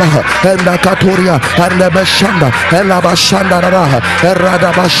 Emarabarabaha, Endakatoria, Ernebeshanda, Elabashandaraha,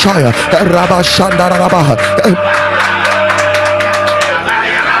 Eradabashaya, Erabashandarabaha.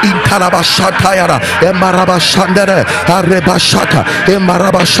 Intarabashatayara, Emarabashandere, Arebashata,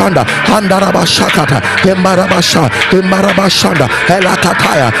 Emarabashanda, Andarabashakata, Emarabashanda,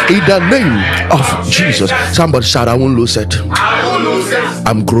 Elakataya, in the name of Jesus. Somebody shout, I won't lose it.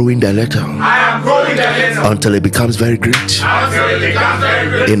 I'm growing the letter until it becomes very great.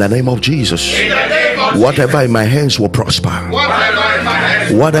 In the name of Jesus. Whatever in my hands will prosper.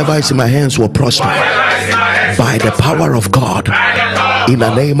 Whatever is in my hands will prosper. By the power of God. In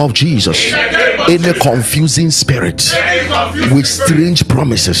the name of Jesus. Any confusing spirit with strange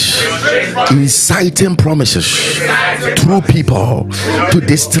promises, inciting promises through people to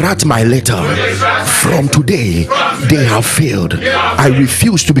distract my letter, from today they have failed. I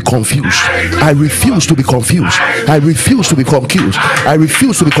refuse to be confused. I refuse to be confused. I refuse to be confused. I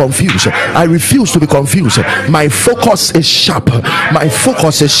refuse to be confused. I refuse to be confused. My focus is sharp. My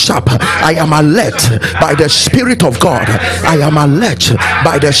focus is sharp. I am alert by the Spirit of God. I am alert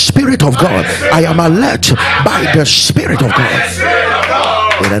by the Spirit of God. I am alert by the Spirit of God.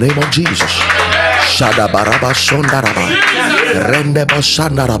 In the name of Jesus. Shadabaraba Sondaraba. Rendeba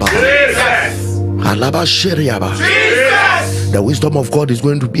Sandaraba. Alaba Shiriaba. The wisdom of God is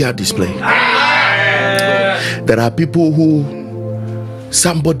going to be at display. There are people who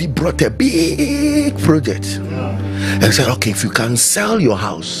somebody brought a big project and said, okay, if you can sell your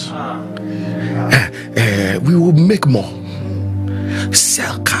house, we will make more.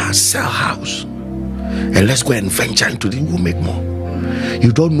 Sell cars, sell house, and let's go and venture into it. We'll make more.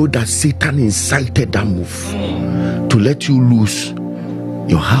 You don't know that Satan incited that move to let you lose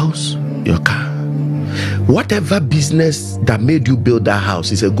your house, your car. Whatever business that made you build that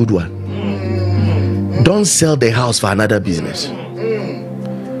house is a good one. Don't sell the house for another business.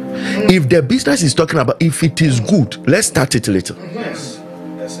 If the business is talking about, if it is good, let's start it later.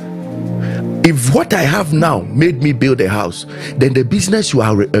 If what I have now made me build a house, then the business you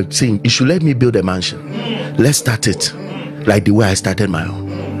are saying, you should let me build a mansion. Let's start it like the way I started my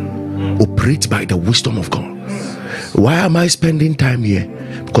own. Operate by the wisdom of God. Why am I spending time here?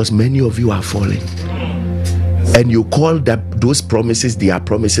 Because many of you are falling. And you call that those promises, they are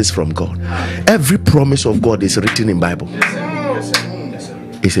promises from God. Every promise of God is written in Bible.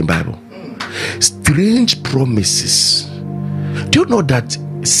 It's in Bible. Strange promises. Do you know that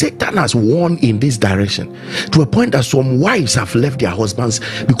Satan has won in this direction to a point that some wives have left their husbands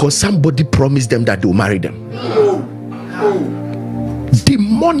because somebody promised them that they'll marry them?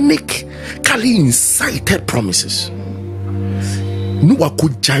 Demonically incited promises.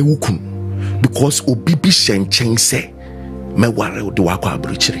 Because obibi shenchen se me ware de wakwa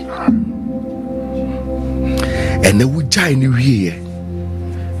abrochiri ene wujai ni wiye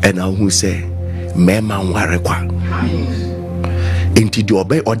ena hu se me man ware kwa enti de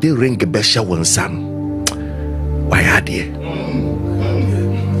obe ode ring be hye wonsa no wayade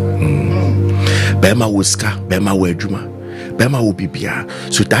bema wuska bema wadwuma bema wo bibia.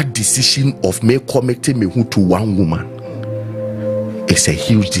 So that decision of me committing me to one woman is a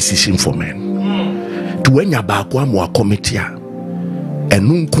huge decision for men. To when your back one more committee and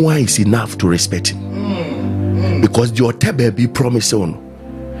nunqua is enough to respect him, because your baby promise on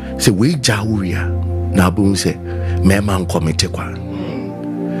say we jawuya na bun say me man committee kwa.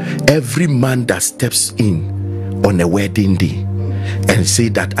 Every man that steps in on a wedding day and say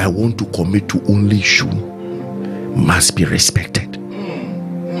that I want to commit to only you must be respected.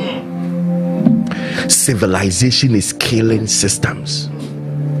 Civilization is killing systems.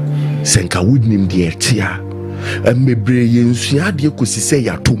 Senka wudnim de etia mebre yensu de kosise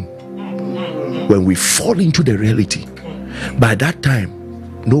yatum. When we fall into the reality, by that time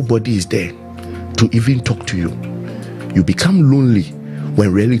nobody is there to even talk to you. You become lonely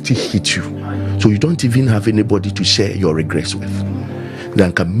when reality hits you, so you don't even have anybody to share your regrets with.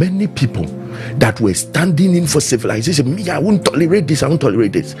 There are many people that were standing in for civilization. Me, I won't tolerate this, I won't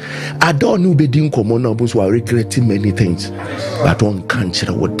tolerate this. I don't know bedin common now, who are regretting many things, but one can't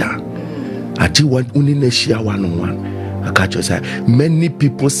share what that. I do want only share one on one. I can't just say many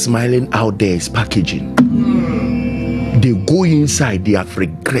people smiling out there is packaging. They go inside, they have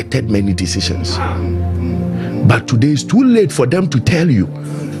regretted many decisions. But today is too late for them to tell you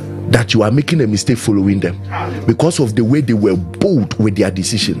that you are making a mistake following them because of the way they were bold with their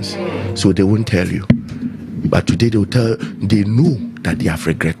decisions. So they won't tell you. But today they will tell, they know that they have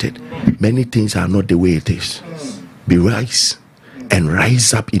regretted. Many things are not the way it is. Be wise and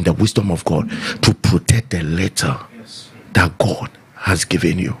rise up in the wisdom of God to protect the letter that God has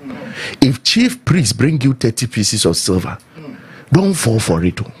given you. If chief priests bring you 30 pieces of silver, don't fall for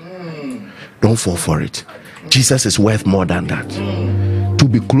it. Don't fall for it. Jesus is worth more than that. To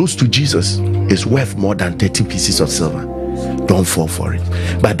be close to Jesus is worth more than 30 pieces of silver. Don't fall for it.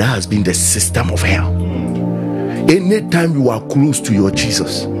 But that has been the system of hell. Anytime you are close to your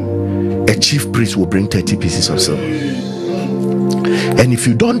Jesus, a chief priest will bring 30 pieces of silver. And if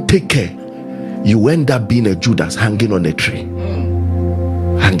you don't take care, you end up being a Judas hanging on a tree.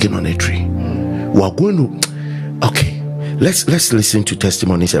 Hanging on a tree. We are going to... Okay, let's listen to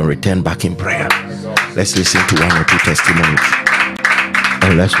testimonies and return back in prayer. Let's listen to one or two testimonies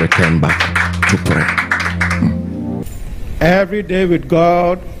and let's return back to prayer. Every day with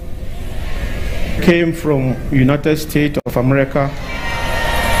God came from United States of America.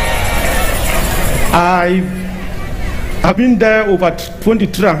 I've been there over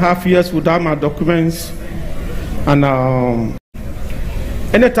 23 and a half years without my documents, and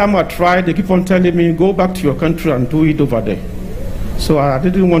anytime I try, they keep on telling me, go back to your country and do it over there. So I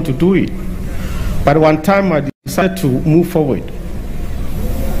didn't want to do it. But one time I decided to move forward.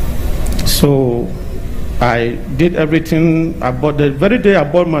 So I did everything. The very day I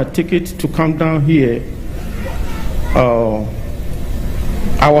bought my ticket to come down here,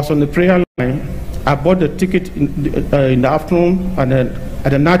 I was on the prayer line. I bought the ticket in the afternoon, and then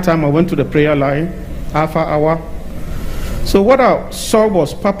at the night time I went to the prayer line, half an hour. So what I saw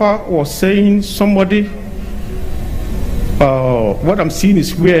was Papa was saying somebody, what I'm seeing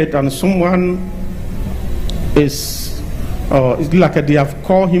is weird, and someone is, it's like they have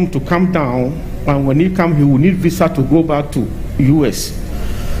called him to come down, and when he comes, he will need visa to go back to US.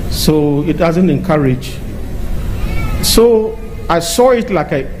 So it doesn't encourage. So I saw it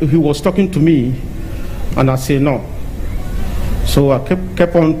like he was talking to me, and I said no. So I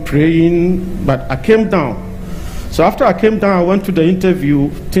kept on praying, but I came down. So after I came down, I went to the interview.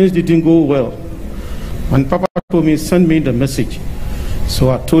 Things didn't go well, and Papa told me, send me the message.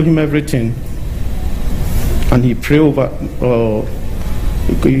 So I told him everything, and he prayed over.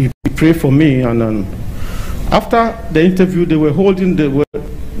 He prayed for me, and then after the interview, they were holding.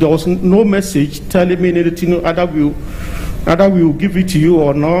 There was no message telling me anything. Either we will give it to you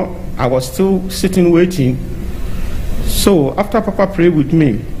or not. I was still sitting waiting. So after Papa prayed with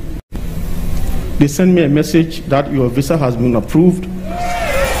me, they sent me a message that your visa has been approved.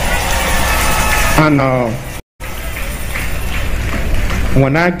 And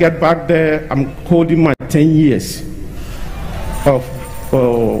when I get back there, I'm holding my 10 years of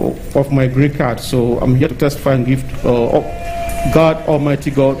my green card. So I'm here to testify and give God,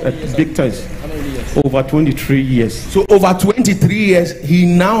 Almighty God, a big thanks. Over 23 years. So over 23 years, he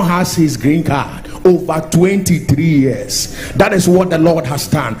now has his green card. Over 23 years. That is what the Lord has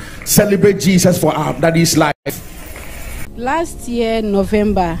done. Celebrate Jesus for that is life. Last year,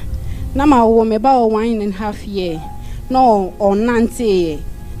 November, Nama wome about 1.5 years. No, or 90.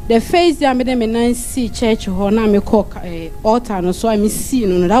 The first day I made them in see church or na me cook altar, no, so I miss see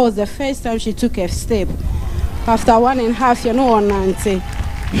no. That was the first time she took a step. After 1.5 years, no, or 90.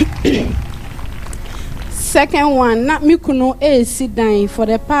 Second one, not me kuno sit down for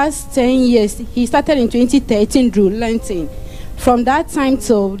the past 10 years. He started in 2013 through Lenten. From that time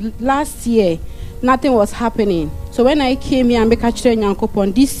till last year, nothing was happening. So when I came here and make a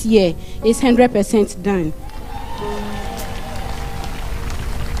coupon this year, it's 100% done.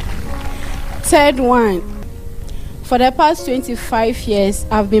 Third one, for the past 25 years,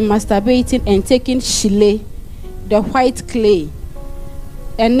 I've been masturbating and taking chile, the white clay.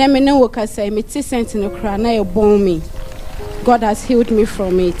 And then me work say me 2 cents in the crown, you born me. God has healed me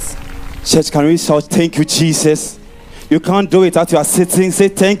from it. Church, can we shout thank you, Jesus? You can't do it as you are sitting. Say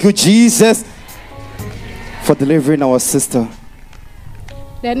thank you, Jesus, for delivering our sister.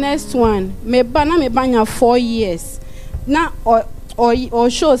 The next one, me banya 4 years. Now or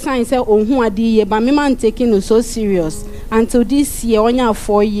show signs say oh who adi but me man taking it so serious until this year only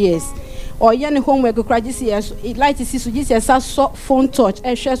 4 years. Or any homework it like to see so just a phone touch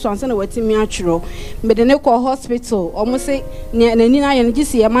and share so and what me actual but the call hospital almost say nina and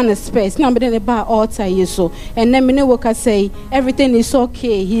just see a man space now but then about altar you so and then me worker say everything is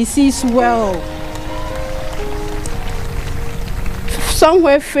okay, he sees well.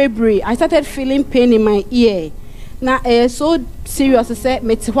 Somewhere February I started feeling pain in my ear. Now so serious I said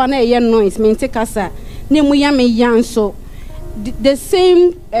me one a noise me take us name ya me yan so the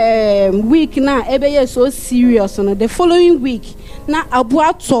same week now ebe so serious no the following week na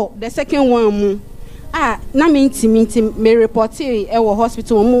abuato the second one na me report e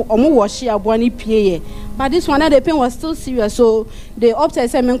hospital omo wash abua ni pie but this one the pain was still serious so they opted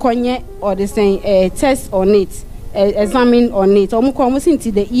say me konye or the saying test on it, examine on it omo since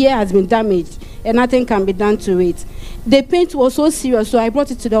the ear has been damaged and nothing can be done to it. The pain was so serious, so I brought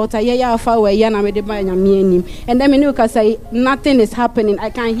it to the altar. And then I knew because nothing is happening.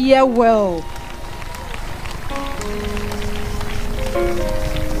 I can hear well.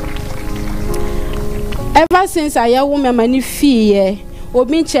 Ever since I hear woman many fear,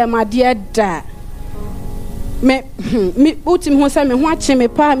 obi che my dear da. Me utim ho say me ho ache me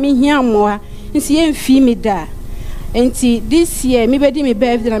pa me hia moa. Nsi ye mfi me da. Enti this year me bedi me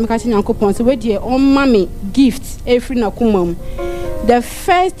birthday na me ka Nyankopon so we dey on mama gift every na kumam. The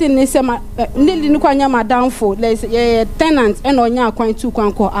first thing is nearly no kwanya madam for there's a tenant and onya kwan to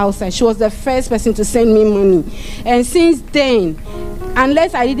kwan call outside. She was the first person to send me money. And since then,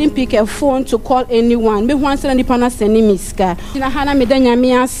 unless I didn't pick a phone to call anyone, me want send the pana send me ska. Na hana me danya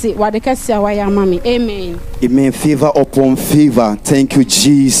me ase wa de kase awaya mami. Amen. Amen. Favor upon favor. Thank you,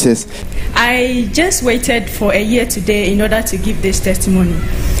 Jesus. I just waited for a year today in order to give this testimony.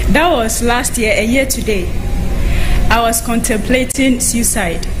 That was last year, a year today. I was contemplating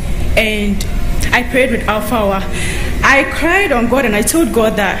suicide and I prayed with Alpha Hour. I cried on God and I told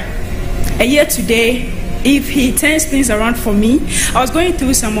God that a year today, if He turns things around for me, I was going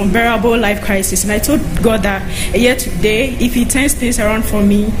through some unbearable life crisis, and I told God that a year today, if He turns things around for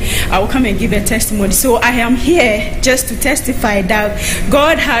me, I will come and give a testimony. So I am here just to testify that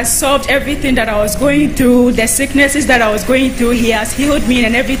God has solved everything that I was going through, the sicknesses that I was going through. He has healed me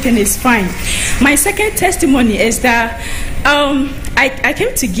and everything is fine. My second testimony is that I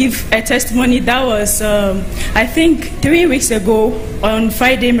came to give a testimony that was, I think, 3 weeks ago on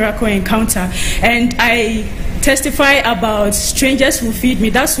Friday Miracle Encounter, and I testify about strangers who feed me.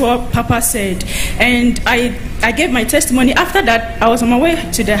 That's what Papa said, and I gave my testimony. After that, I was on my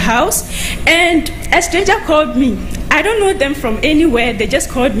way to the house, and a stranger called me. I don't know them from anywhere. They just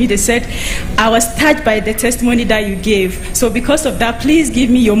called me. They said, I was touched by the testimony that you gave. So because of that, please give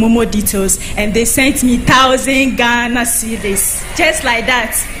me your Momo details. And they sent me 1,000 Ghana cedis, just like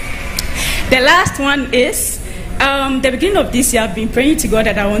that. The last one is, the beginning of this year, I've been praying to God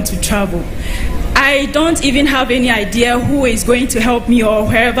that I want to travel. I don't even have any idea who is going to help me or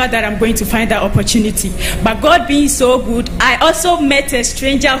wherever that I'm going to find that opportunity. But God being so good, I also met a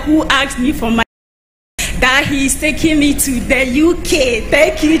stranger who asked me for my that He's taking me to the UK.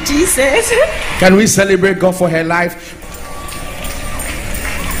 Thank you, Jesus. Can we celebrate God for her life?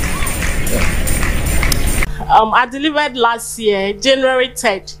 I delivered last year, January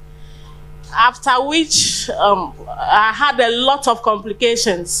 3rd. After which I had a lot of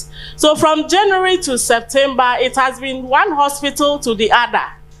complications. So from January to September, it has been one hospital to the other.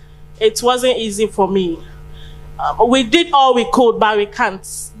 It wasn't easy for me. We did all we could, but we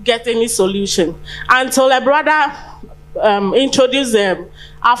can't get any solution until a brother introduced them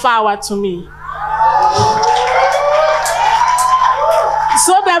Alpha Hour to me.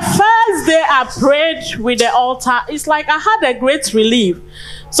 So the first day I prayed with the altar, it's like I had a great relief.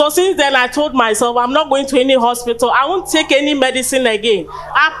 So since then I told myself I'm not going to any hospital. I won't take any medicine again.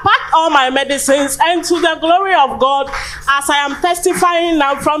 I packed all my medicines, and to the glory of God, as I am testifying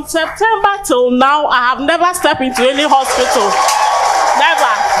now, from September till now, I have never stepped into any hospital.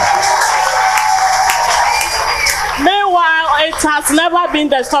 Never. Meanwhile, it has never been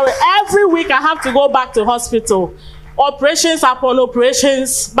the story. Every week I have to go back to hospital. Operations upon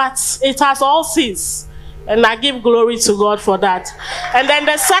operations, but it has all ceased. And I give glory to God for that. And then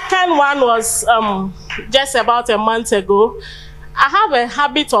the second one was just about a month ago. I have a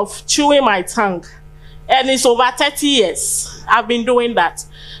habit of chewing my tongue. And it's over 30 years I've been doing that.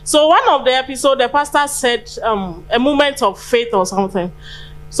 So one of the episodes, the pastor said a moment of faith or something.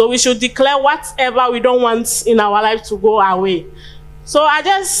 So we should declare whatever we don't want in our life to go away. So I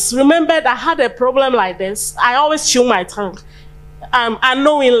just remembered I had a problem like this. I always chew my tongue.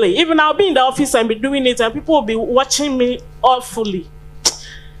 Unknowingly. Even I'll be in the office and be doing it, and people will be watching me awfully.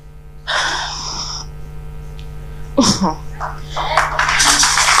 So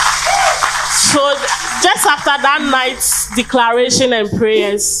just after that night's declaration and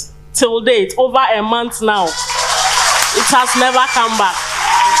prayers, till date, over a month now, it has never come back.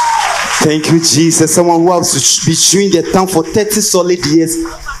 Thank you, Jesus. Someone who has been chewing their tongue for 30 solid years.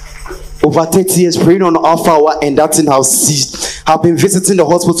 Over 30 years praying on Alpha Hour, and that in our ceased. I've been visiting the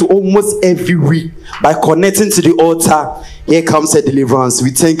hospital almost every week by connecting to the altar. Here comes a deliverance.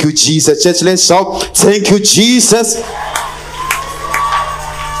 We thank you, Jesus. Church, let's shout. Thank you, Jesus.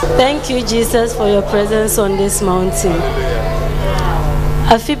 Thank you, Jesus, for your presence on this mountain.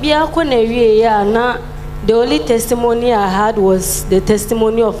 The only testimony I had was the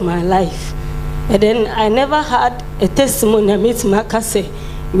testimony of my life. And then I never had a testimony. I meet Makase.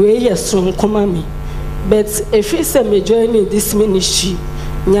 But if it's a joining in this ministry,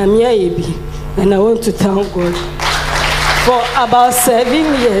 and I want to thank God for about 7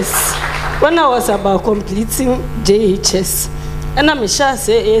 years. When I was about completing JHS, and I'm sure I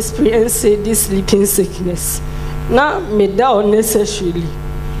experienced this sleeping sickness. Now, me down necessarily.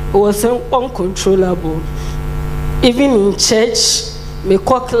 It was uncontrollable. Even in church, me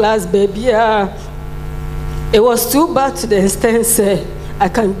call class baby. It was too bad to the extent say I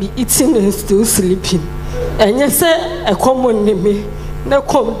can be eating and still sleeping. And you say a common name, no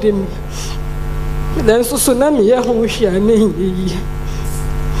come to me. Then so tsunami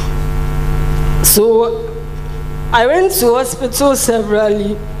So I went to hospital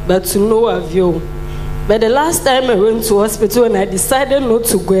severally, but to no avail. But the last time I went to hospital and I decided not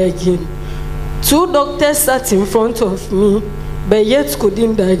to go again, 2 doctors sat in front of me, but yet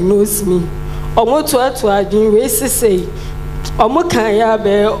couldn't diagnose me. Omo to adwin we say omo kan ya be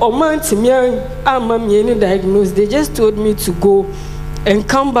omo antimi amma me any diagnose. They just told me to go and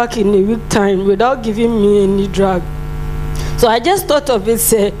come back in a week time without giving me any drug. So I just thought of it,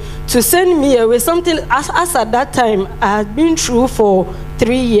 say, to send me away, something as at that time I had been through for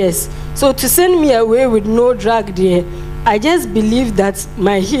 3 years. So to send me away with no drug there, I just believed that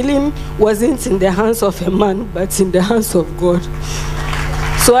my healing wasn't in the hands of a man, but in the hands of God.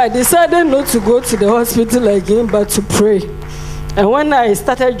 So I decided not to go to the hospital again, but to pray. And when I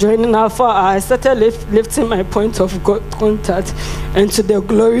started joining Alpha, I started lifting my point of contact, and to the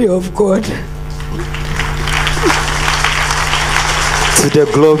glory of God. To the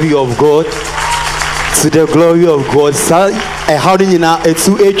glory of God. To the glory of God. Sir, how do you know it's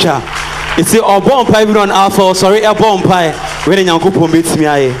 2HR? It's a bomb pie on Alpha, sorry, a bomb pie. When you go meet me.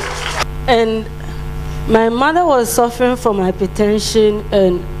 And my mother was suffering from hypertension,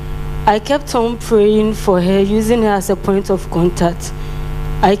 and I kept on praying for her, using her as a point of contact.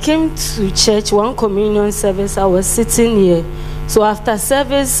 I came to church, one communion service, I was sitting here. So after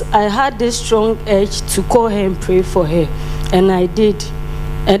service, I had this strong urge to call her and pray for her, and I did.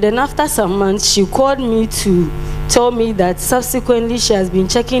 And then after some months, she called me to tell me that subsequently she has been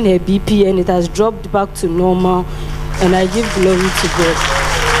checking her BP and it has dropped back to normal, and I give glory to God.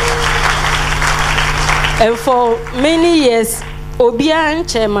 And for many years, Obia and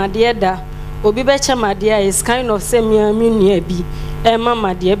Chemadieda, Obibe Chemadia is kind of semi-ammuniabi, Emma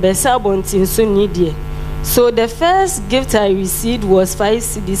Madia Besabontin Sunidie. So the first gift I received was 5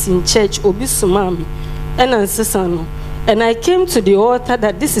 CDs in church, Obisumami, and Ancesano. And I came to the altar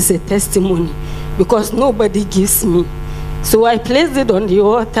that this is a testimony because nobody gives me. So I placed it on the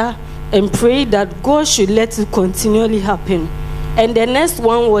altar and prayed that God should let it continually happen. And the next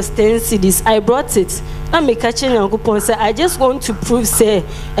one was 10 CDs. I brought it. I'm a catching and say, I just want to prove, say,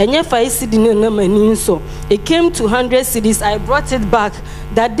 and if I see the so it came to 100 CDs. I brought it back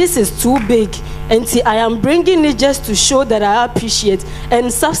that this is too big, and see, I am bringing it just to show that I appreciate.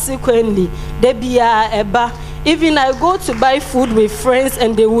 And subsequently, there be a even I go to buy food with friends,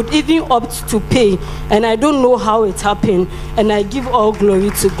 and they would even opt to pay, and I don't know how it happened. And I give all glory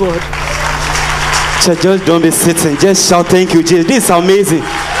to God. So just don't be sitting, just shout thank you, Jesus. This is amazing.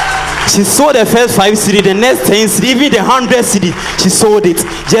 She sold the first 5 CD, the next 10 CD, even the 100 CD, she sold it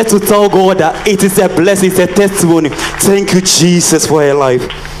just to tell God that it is a blessing, it's a testimony. Thank you, Jesus, for her life.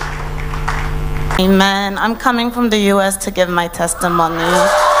 Amen. I'm coming from the US to give my testimony.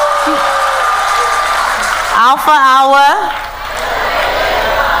 Alpha Hour.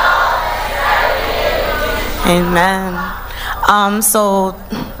 Amen. So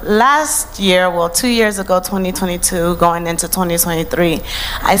last year, well, 2 years ago, 2022, going into 2023,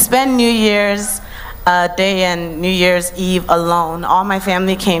 I spent New Year's Day and New Year's Eve alone. All my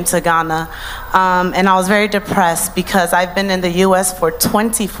family came to Ghana, and I was very depressed because I've been in the US for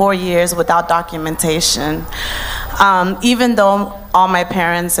 24 years without documentation. Even though all my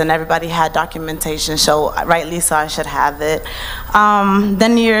parents and everybody had documentation, so rightly so I should have it.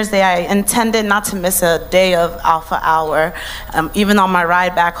 Then New Year's Day, I intended not to miss a day of Alpha Hour. Even on my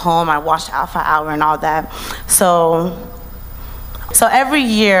ride back home, I watched Alpha Hour and all that. So every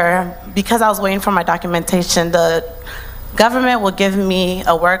year, because I was waiting for my documentation, the government will give me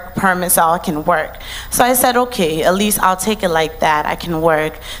a work permit so I can work. So I said, okay, at least I'll take it like that, I can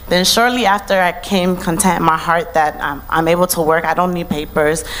work. Then shortly after, I came content in my heart that I'm able to work, I don't need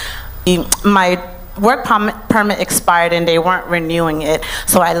papers. My work permit expired and they weren't renewing it.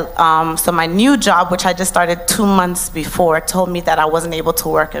 So so my new job, which I just started 2 months before, told me that I wasn't able to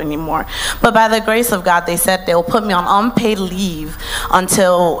work anymore. But by the grace of God, they said they'll put me on unpaid leave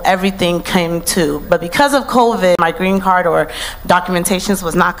until everything came to. But because of COVID, my green card or documentations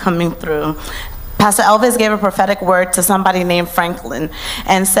was not coming through. Pastor Elvis gave a prophetic word to somebody named Franklin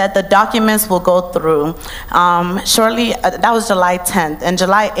and said the documents will go through. Shortly, that was July 10th, and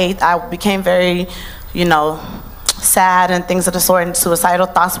July 8th, I became very, sad and things of the sort, and suicidal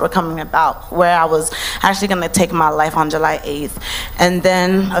thoughts were coming about, where I was actually going to take my life on July 8th. And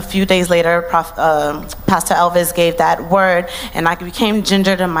then a few days later, Pastor Elvis gave that word, and I became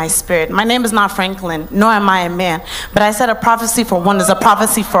gingered in my spirit. My name is not Franklin, nor am I a man, but I said a prophecy for one is a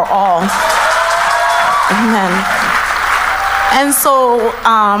prophecy for all. Amen. And so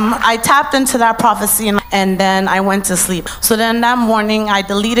I tapped into that prophecy, and then I went to sleep. So then that morning, I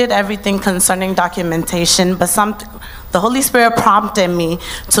deleted everything concerning documentation, but the Holy Spirit prompted me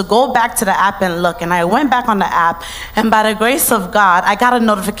to go back to the app and look. And I went back on the app, and by the grace of God, I got a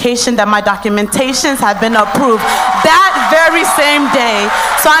notification that my documentations had been approved that very same day.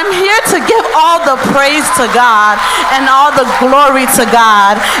 So I'm here to give all the praise to God and all the glory to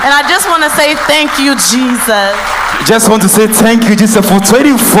God. And I just want to say thank you, Jesus. Just want to say thank you, Jesus, for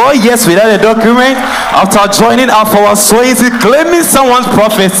 24 years without a document. After joining our for our sowing, claiming someone's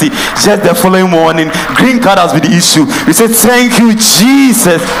prophecy, just the following morning, green card has been issued. We say thank you,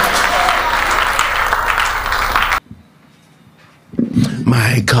 Jesus.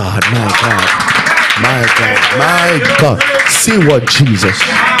 My God, my God, my God, my God. See what Jesus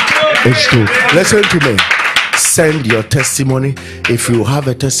is doing. Listen to me. Send your testimony. If you have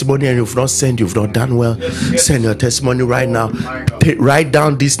a testimony and you've not sent, you've not done well, send your testimony right now. Write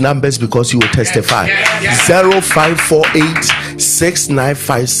down these numbers because you will testify. 0548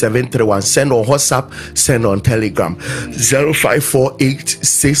 695 Send on WhatsApp, send on Telegram. 0548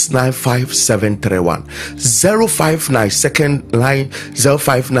 695 059 second line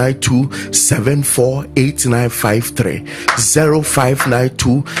 0592 748953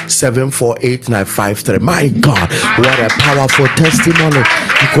 0592 748953. My God, what a powerful testimony.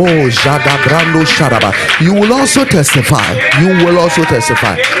 Go Jada Brando Sharaba. You will also testify. You will also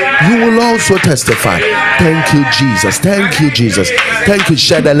testify. You will also testify. Thank you, Jesus. Thank you, Jesus. Thank you.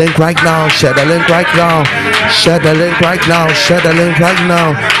 Share the link right now. Share the link right now. Share the link right now. Share the link right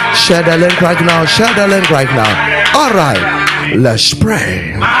now. Share the link right now. Share the link right now. All right, let's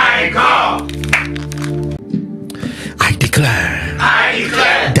pray. My God, I declare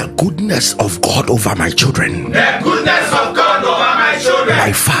the goodness of God over my children. the goodness of God over my children.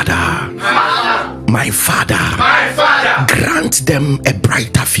 My Father, my Father, My Father, grant them a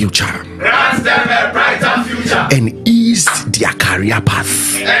brighter future grant them a brighter future and ease their career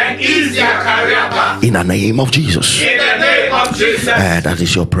path and ease their career path. in the name of Jesus. In the name of Jesus. That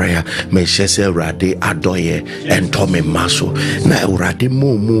is your prayer. May she say Rade Adoye and Tommy Maso. Na Rade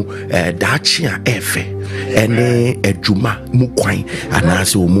Mumu Dachia Efe. Ene Ejuma Mukwain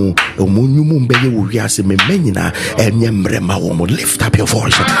Anasi Umu Umunyumu Mbeye Uriasi Memenina and Yembrema Womo. Lift up your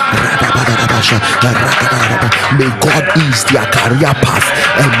voice. May God ease their career path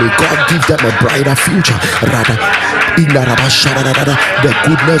and may God give them a brighter future. The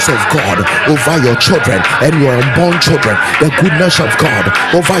goodness of God over your children and your unborn children. The goodness of God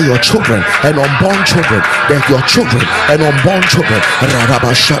over your children and unborn children. That your children and unborn children.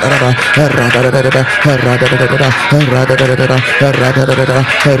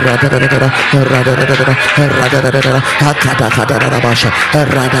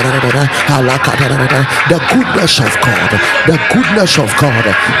 The goodness of God, the goodness of God,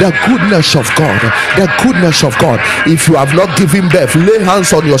 the goodness of God, the goodness of God. If you have not given birth, lay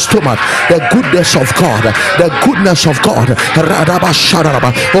hands on your stomach. The goodness of God, the goodness of God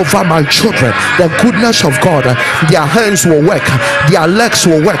over my children. The goodness of God. Their hands will work, their legs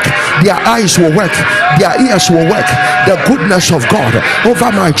will work, their eyes will work, their ears will work. The goodness of God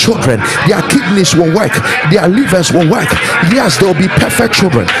over my children. Their kidneys will work, their livers will work. Yes, they will be perfect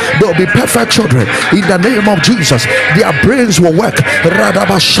children. They will be perfect children in the name of Jesus. Their brains will work. The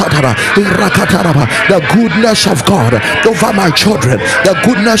goodness of God over my children. The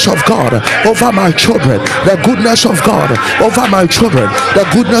goodness of God over my children. The goodness of God over my children. The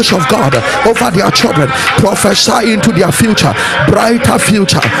goodness of God over their children. Prophesy into their future. Brighter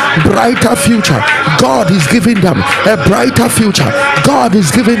future. Brighter future. God is giving them a brighter future. God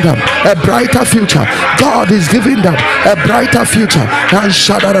is giving them a brighter future. God is giving them a brighter future. And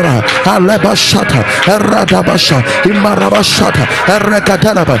Shadara, Alebashata, Radabasha, Imarabashata,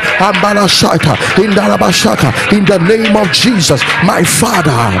 Rekadaraba, Ambalashata, Indalabashaka, in the name of Jesus, my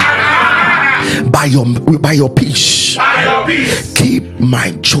Father. By your peace, keep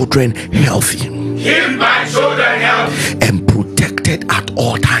my children healthy. Keep my children healthy And protected at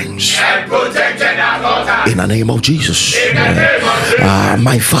all times. and protected at all times. In the name of Jesus. In the name of Jesus.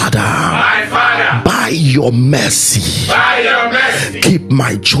 My Father, My Father, by your mercy, by your mercy, Keep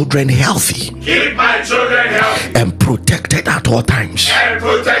my children healthy. Keep my children healthy. And protected at all times. And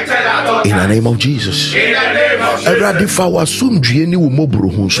protected at all In times. the name of Jesus. In the name of Jesus. Eradifa wasumdue ni umobro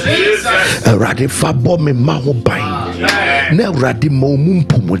hunso. Eradifa bo me ma ho ban. Na eradi mo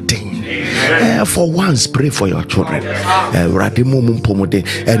mumpomoden. For once, pray for your children.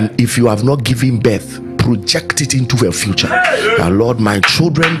 And if you have not given birth, project it into your future. Lord, my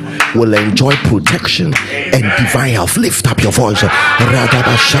children will enjoy protection and divine health. Lift up your voice.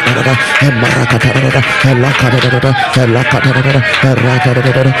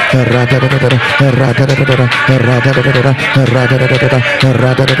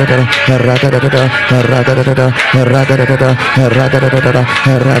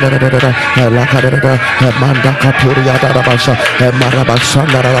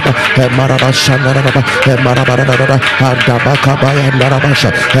 Marabarada, Ardabakabaya, Narabasha,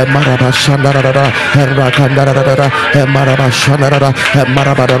 Marabashandarada, Rakandarada, Marabashandarada,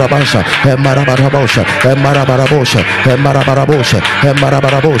 Marabarabasha, Marabarabosha, Marabarabosha, Marabarabosha,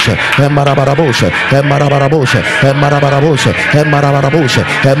 Marabarabosha, Marabarabosha, Marabarabosha, Marabarabosha,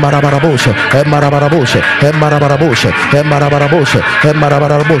 Marabarabosha, Marabarabosha, Marabarabosha, Marabarabosha, Marabarabosha,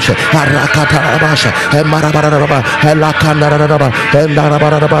 Marabarabosha, Arakatarabasha, Marabaraba, Lakandaraba,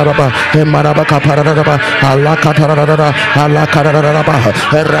 Narabaraba, Marabaka. Allah Katarada, Allah Katarada,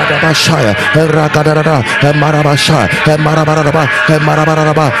 Radabashaya, Rakadada, Marabasha, Marabaraba,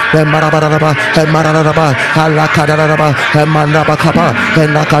 Marabaraba, Marabaraba, Marabaraba, Allah Kataraba, Mandabakaba,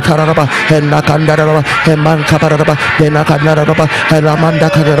 Nakataraba, Nakandaraba, Mankaparaba, Nakadaraba, Lamanda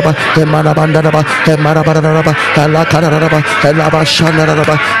Kadaraba, Manabandaraba, Marabaraba, Allah Kataraba,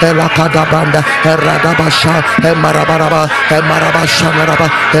 Labashanaraba, Lakadabanda, Radabasha, Marabaraba, Marabashanaraba,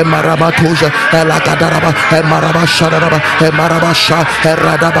 Marabatuja, Lakadaraba, Marabashanaraba, Marabasha,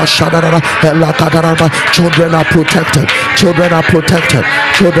 Radabashanaraba, Lakadaraba. Children are protected. Children are protected.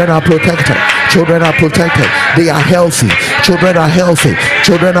 Children are protected. Children are protected. They are healthy. Children are healthy.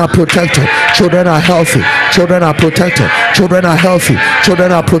 Children are protected. Children are healthy. Children are protected. Children are healthy.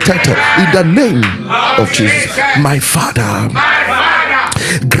 Children are protected. In the name of Jesus, my Father,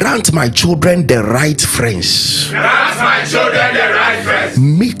 grant my children the right friends. Grant my children the right friends.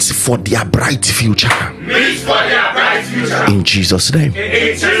 Meet for their bright future. Meet for their bright future. In Jesus' name.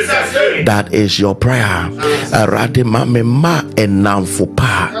 In Jesus' name. That is your prayer. Arade mame ma enamfo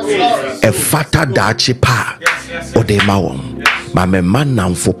pa. Efata dachi pa. Odemawom. Mame ma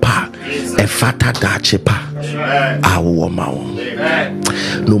namfo pa. Efata dachi pa. Awomawom.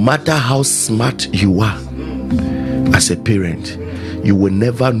 No matter how smart you are as a parent, you will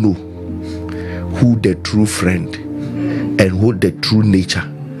never know who the true friend and who the true nature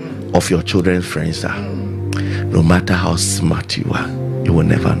of your children's friends are. No matter how smart you are, you will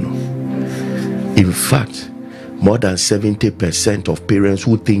never know. In fact, more than 70% of parents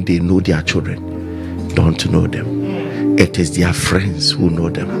who think they know their children don't know them. It is their friends who know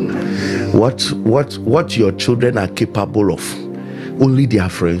them. What your children are capable of, only their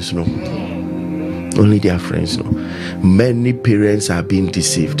friends know. Only their friends know. Many parents are being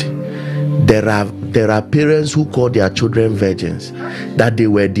deceived. There are parents who call their children virgins, that they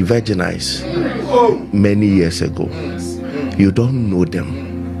were de-virginized many years ago. You don't know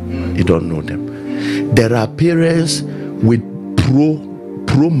them. You don't know them. There are parents with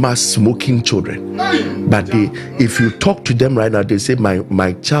pro-mass smoking children, but if you talk to them right now, they say,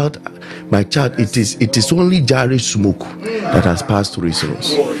 my child, it is only Jari smoke that has passed through his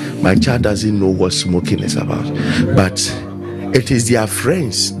nose. My child doesn't know what smoking is about, but it is their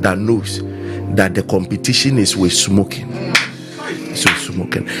friends that knows that the competition is with smoking. So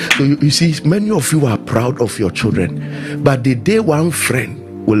smoking. So you see, many of you are proud of your children, but the day one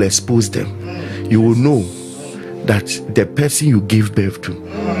friend will expose them, you will know that the person you give birth to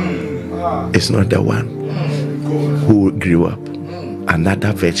is not the one who grew up.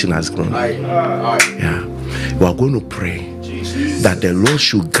 Another virgin has grown. Yeah, we are going to pray that the Lord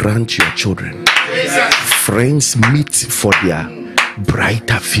should grant your children friends meet for their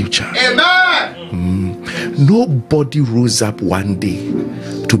brighter future. Nobody rose up one day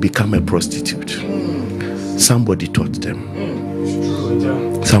to become a prostitute. Somebody taught them.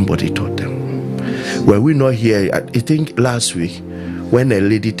 Somebody taught them. Were we not here? I think last week, when a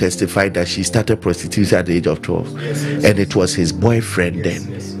lady testified that she started prostitution at the age of 12, and it was his boyfriend then.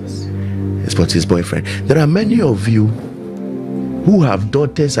 It was his boyfriend. There are many of you who have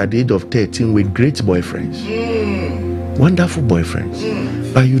daughters at the age of 13 with great boyfriends, wonderful boyfriends,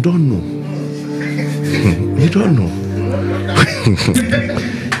 but you don't know. You don't know.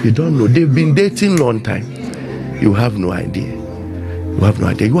 You don't know. They've been dating long time. You have no idea. You have no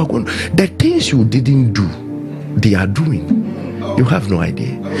idea. You are going. The things you didn't do, they are doing. You have no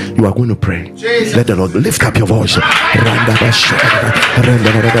idea. You are going to pray. Let the Lord lift up your voice. Let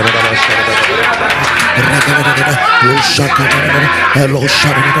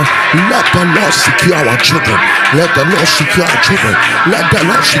the Lord secure our children. Let the Lord secure our children. Let the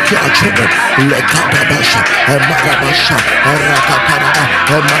Lord secure our children. Let Katabasha and Marabasha and Rakataraba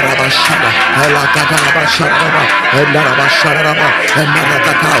and Marabashana and Lakatarabasharaba and Narabasharaba and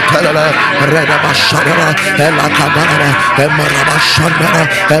Marakata Redabasharaba and Lakataraba and Marabashana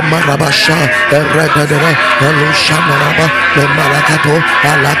and Marabasha and Redadara and Lushanaraba and Marakato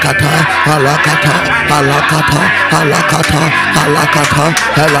Alakata Alakata Alakata, Alakata, Alakata,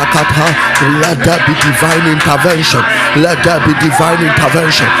 Alakata. Let there be divine intervention. Let there be divine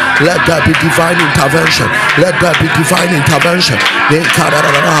intervention. Let there be divine intervention. Let there be divine intervention.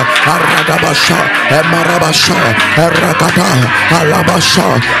 Aradabasha, Emarabasha, Erakata,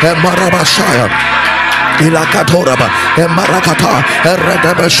 Alabasha, Emarabasha. Ilakatoraba, Emarakata,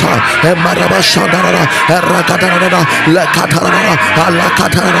 Eredabasha, Emarabasha, Erakatara, Lakatara,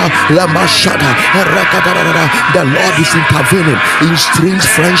 Alakatara, Lamashata, Erakatara. The Lord is intervening in strange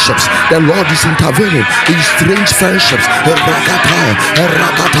friendships. The Lord is intervening in strange friendships. Erakataya,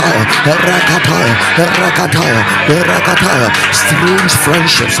 Erakataya, Erakataya, Erakataya, Erakataya. Strange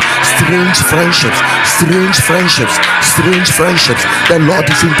friendships, strange friendships, strange friendships, strange friendships. The Lord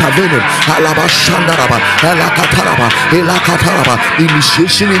is intervening. Alabashandaraba.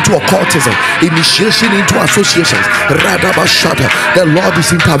 Initiation into occultism, initiation into associations. The Lord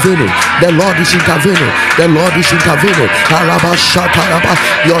is intervening. The Lord is intervening. The Lord is intervening.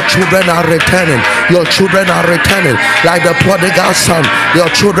 Your children are returning. Your children are returning like the prodigal son. Your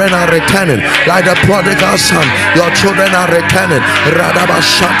children are returning like the prodigal son. Your children are returning.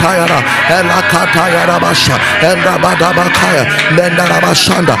 Radabashatayara, Elakatayarabasha, Elabadabakaya,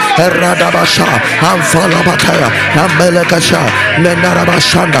 Mendarabashanda, Eradabasha, Falabakaya, Amelekasha,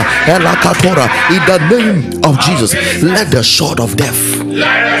 Menarabashanda, Elakatora. In the name of Jesus, let the sword of death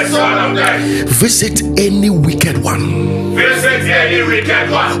visit any wicked one. Visit any wicked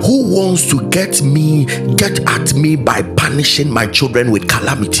one who wants to get at me by punishing my children with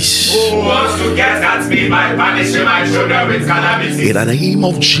calamities. Who wants to get at me by punishing my children with calamities. In the name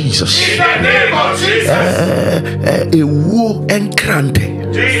of Jesus. In the name of Jesus.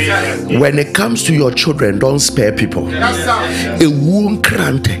 When it comes to your children, don't spare people. A wound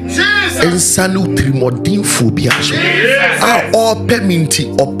crante. Insanu trimodin phobias. All peminti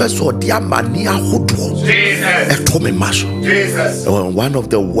or peso diamania hoodwo. One of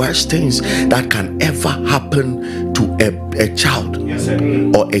the worst things that can ever happen to a child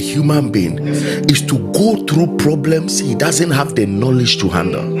or a human being is to go through problems he doesn't have the knowledge to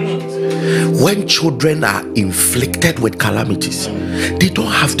handle. When children are inflicted with calamities, they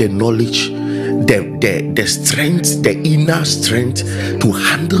don't have the knowledge, the strength, the inner strength to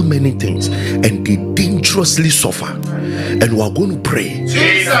handle many things, and they dangerously suffer. And we are going to pray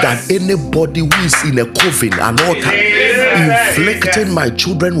that anybody who is in a coven, an altar, inflicting my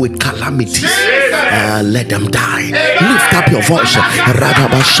children with calamities, let them die. Lift up your voice.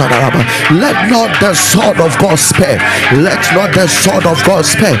 Let not the sword of God spare. Let not the sword of God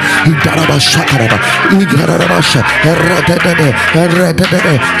spare.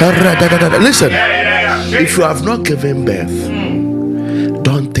 Listen, if you have not given birth,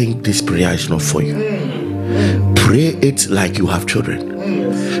 don't think this prayer is not for you. Pray it like you have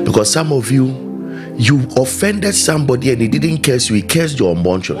children, because some of you offended somebody and he didn't curse you. He cursed your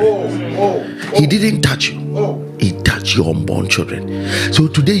unborn children. He didn't touch you. He touched your unborn children. So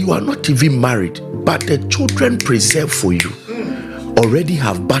today you are not even married, but the children preserved for you already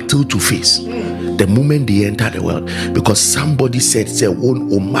have battle to face the moment they enter the world, because somebody said,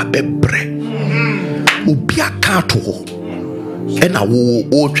 and I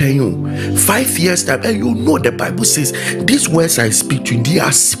will train you 5 years time, and you know the Bible says these words I speak to you, they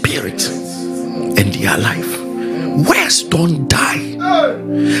are spirit and they are life. Words don't die.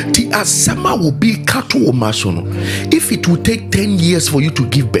 The asema will be cattle masono. If it will take 10 years for you to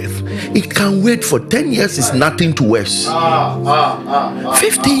give birth, it can wait. For 10 years is nothing to worse.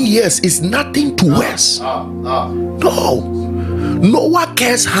 15 years is nothing to worse. No. Noah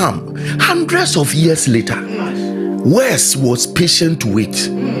cares harm. Hundreds of years later, Wes was patient to wait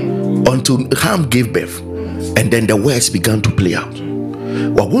until Ham gave birth, and then the words began to play out.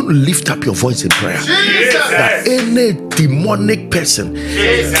 We're going to lift up your voice in prayer that any demonic person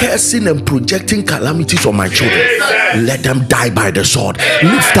cursing and projecting calamities on my children, let them die by the sword.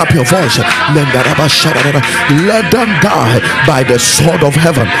 Lift up your voice. Let them die by the sword of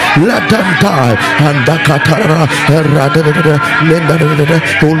heaven. Let them die. And let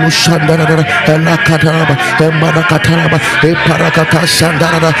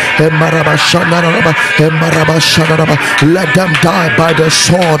them die by the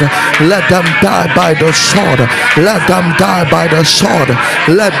sword. Let them die by the sword. Let them die by the sword.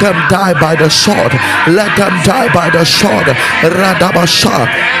 Let them die by the sword. Let them die by the sword. Radabasha.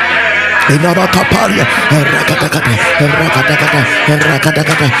 Inaba kaparia, rakatakata, rakatakata,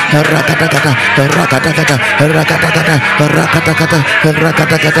 rakatakata, rakatakata, rakatakata, rakatakata, rakatakata,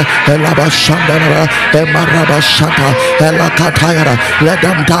 rakatakata, elabashandara, emarabashata, elakatayara. Let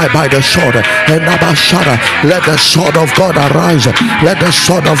them die by the sword. Enabashara. Let the sword of God arise. Let the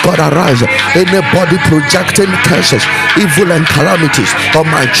sword of God arise. Anybody projecting curses, evil and calamities on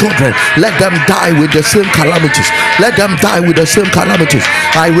my children, let them die with the same calamities. Let them die with the same calamities.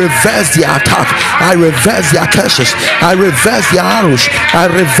 I reverse their attack. I reverse their curses. I reverse their arrows. I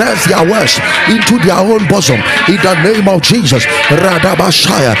reverse their words into their own bosom. In the name of Jesus.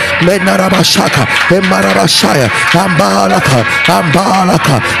 Radabashaya, Menarabashaka, Emarabashaya, Ambalaka,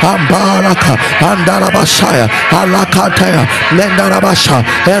 Ambalaka, Ambalaka, Andalabashaya, Alakataya, Menarabasha,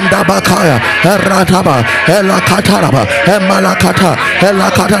 Endabakaya, Erataba, Elakataraba, Emalakata,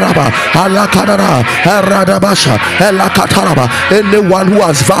 Elakataraba, Alakadara, Eradabasha, Elakataraba. Anyone who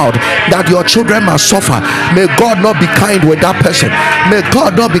has vowed that your children must suffer, may God not be kind with that person. May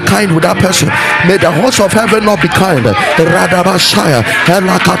God not be kind with that person. May the host of heaven not be kind. Radabashaya,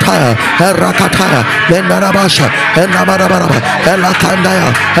 Elakataya, Erakataya, Menarabasha, Enabarabaraba,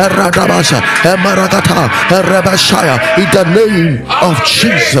 Elakandaya, Eradabasha, Emarakata, Erebashaya. In the name of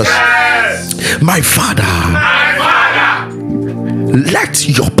Jesus. My Father, let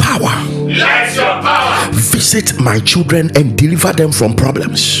your power visit my children and deliver them from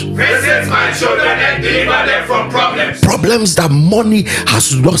problems. Visit my children and deliver them from problems. Problems that money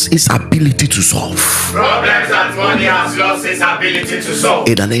has lost its ability to solve. Problems that money has lost its ability to solve.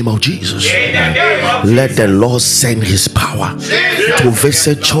 In the name of Jesus. In the name of Let the Lord send his power to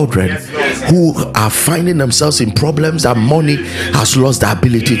visit children who are finding themselves in problems that money has lost the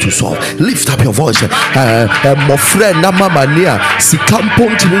ability to solve. Lift up your voice. My friend,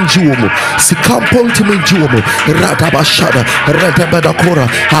 Radabashada, Redabadakora,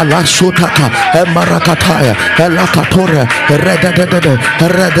 Alasutaka, Emarakataya, Elakatora,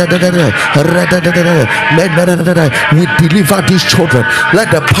 we deliver these children. Let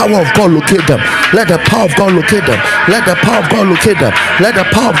the power of God locate them. Let the power of God locate them. Let the power of God locate them. Let the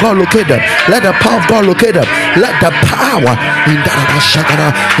power of God locate them. Let the power of God locate them. Let the power in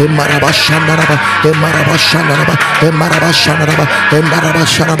Darabashana, Emarabashanaraba, Emarabashanaraba, Emarabashanaraba,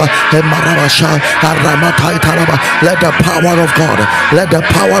 Emarabashanaraba, Emarabasha, Aramataitaraba. Let the power of God, let the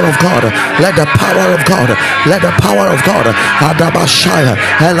power of God, let the power of God, let the power of God, Adabashaya,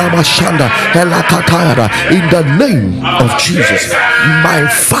 Elamashanda, Elakatayara, in the name of Jesus. My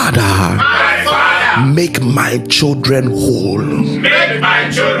Father, make my children whole. Make my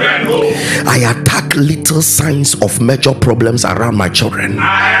children whole. I attack little signs of major problems around my children.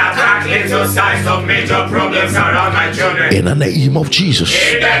 I attack little signs of major problems around my children. In the name of Jesus.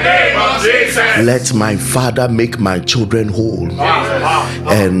 In the name of Jesus. Let my Father make my children whole.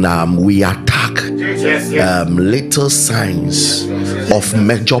 And we attack little signs of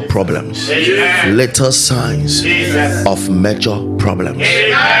major problems. Little signs of major problems.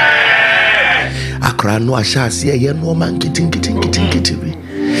 Akrano ashasi ye no man kitin bi.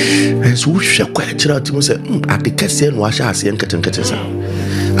 Enso hwe kwa kira otimu se adekese no ashasi enketenkete sa.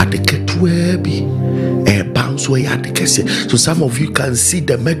 Adeketua bi bounce way adekese. So some of you can see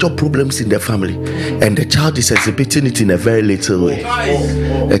the major problems in the family and the child is exhibiting it in a very little way.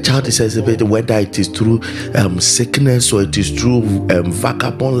 The child is exhibiting whether it is through sickness or it is through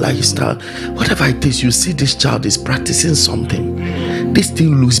vagabond lifestyle. Whatever it is, you see this child is practicing something. This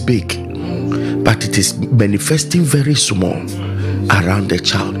thing looks big, but it is manifesting very small around the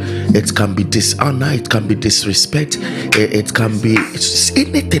child. It can be dishonor, it can be disrespect, it can be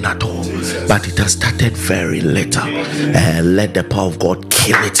anything at all, but it has started very little. Let the power of God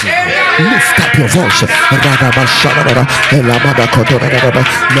kill it now. Lift up your voice. Radaba Shadaraba, Elabada Kotoraba,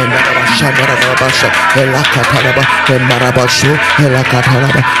 Menaba Shadarabasha, Elakataraba, Emarabashu,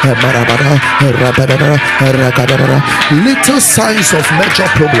 Elakataraba, Emarabada, Rabada, Rakadara. Little signs of major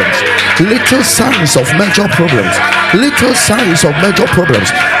problems. Little signs of major problems. Little signs of major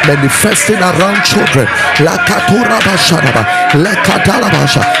problems manifesting around children. Lakaturaba Shadaraba,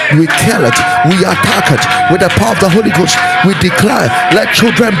 Lakatarabasha. We kill it. We attack it with the power of the Holy Ghost. We declare, let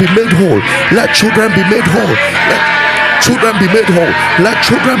children be made whole. Let children be made whole. Let children be made whole. Let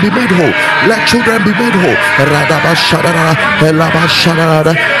children be made whole. Let children be made whole. Radaba Shadara, Elaba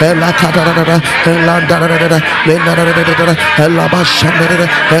Shadara, Elakadarada, Elandarada, Elaba Shadara,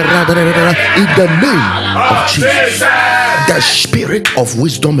 in the name of Jesus. The spirit of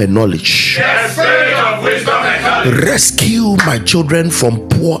wisdom and knowledge. Rescue my children from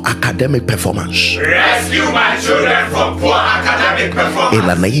poor academic performance. Rescue my children from poor academic performance. In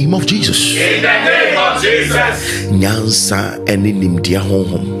the name of Jesus. In the name of Jesus. Nyansa eni nimdia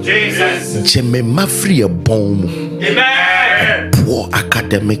honhom. Jesus. Jeme mafri ebom. Amen. Poor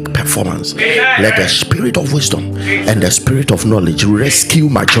academic performance. Amen. Let the spirit of wisdom and the spirit of knowledge rescue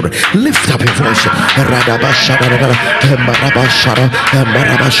my children. Lift up your voice. Radaba shadara, emaraba shara,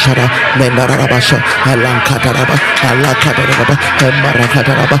 emaraba shara, menaraba shara, alankataraba, alakataraba,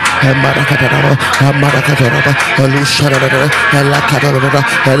 emarakataraba, emarakataraba, emarakataraba, elusharaba, elakataraba,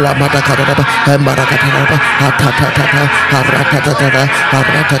 elamakataraba, emarakataraba, atatata, aratatata,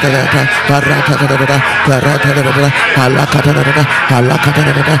 aratatata, aratatata, aratatata, alakataraba, alakataraba,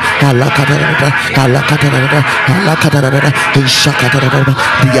 alakataraba, alakataraba, alakataraba, ishakataraba.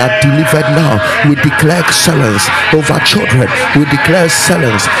 They are delivered now. We declare excellence over children. We declare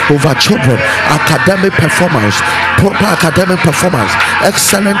excellence over children. Academic performance, proper academic performance,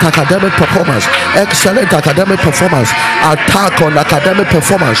 excellent academic performance, excellent academic performance. Attack on academic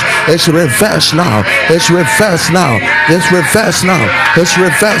performance is reversed now. It's reversed now. It's reversed now. It's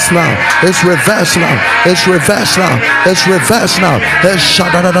reversed now. It's reversed now. It's reversed now. It's reversed now. It's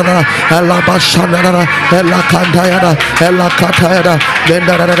shadadadada, elabashandadada, elakandayada, elakatayada,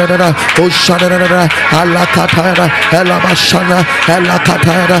 mendadadadada, oshadadadada, alakatayada, elabashanda,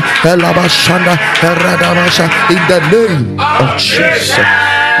 elakatayada, elabashanda, eradabasha. In the name of Jesus,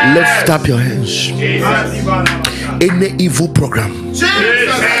 lift up your hands. Any evil program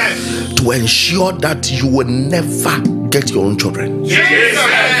to ensure that you will never get your own children,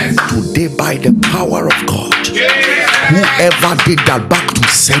 today by the power of God, whoever did that, back to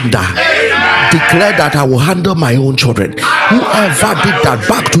sender. Declare that I will handle my own children. Whoever did that,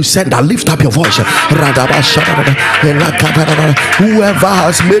 back to sender. Lift up your voice. Whoever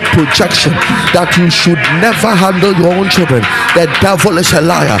has made projection that you should never handle your own children, the devil is a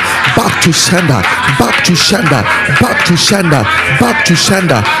liar. Back to sender. Back to sender. Back to sender. Back to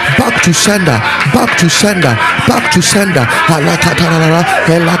sender. Back to sender. Back to sender. Back to sender.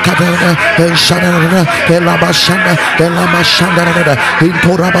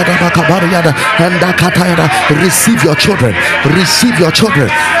 Receive your children. Receive your children.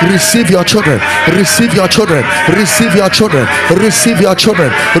 Receive your children. Receive your children. Receive your children. Receive your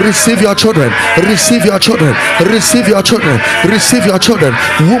children. Receive your children. Receive your children. Receive your children. Receive your children.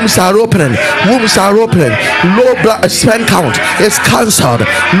 Wombs are opening. Wombs are opening. Low blood sperm count is cancelled.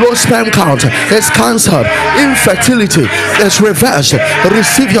 Low sperm count is cancelled. Infertility is reversed.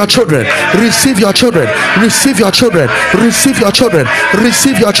 Receive your children. Receive your children. Receive your children. Receive your children.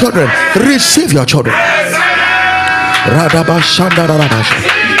 Receive your children. Receive your children. Radaba Shandarabasha.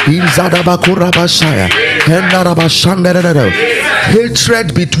 Izadabakurabashaya. Hendarabashandarada.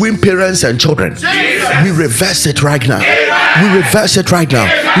 Hatred between parents and children. We reverse it right now. We reverse it right now.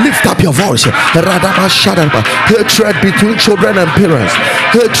 Lift up your voice. Radaba Shadaraba. Hatred between children and parents.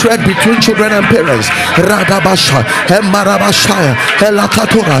 Hatred between children and parents. Radabasha. Emarabashaya.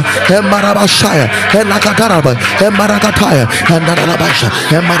 Elakatura. Emarabashaya. Elakataraba. Emarakataya. Endarabasha.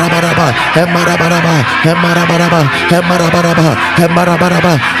 Emarabaraba. Emarabaraba. Emarabaraba. Emarabaraba.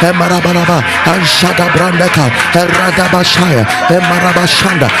 Emarabaraba. Emarabaraba. Anshada Brandeka. Radabashaya.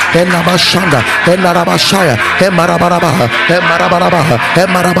 Emarabashanda. Enabashanda. Enarabashaya. Emarabaraba. Emarabaraba.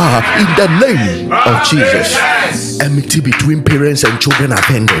 Emarabaha. In the name of Jesus. Enmity between parents and children have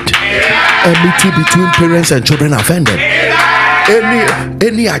ended. Enmity between parents and children have ended.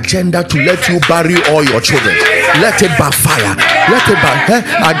 Any agenda to let you bury all your children, Let it backfire. Let it back.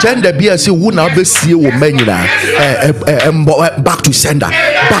 Agenda be as you would not be see women. Back to sender.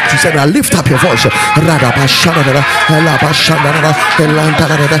 Back to sender. Lift up your voice.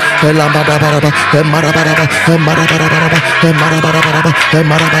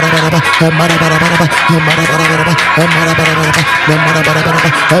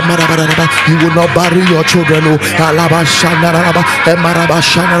 You will not bury your children.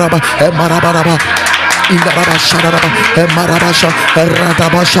 Indarabashanaraba, Emarabasha,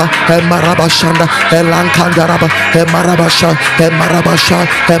 Eradabasha, Emarabashanda, Elankandaraba, Emarabasha, Emarabasha,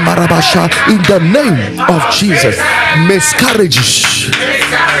 Emarabasha. In the name of Jesus, miscarriages,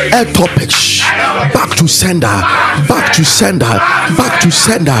 ectopics, back to sender, back to sender, back to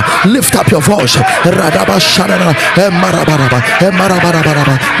sender. Lift up your voice. Radabashanara, Emarabaraba,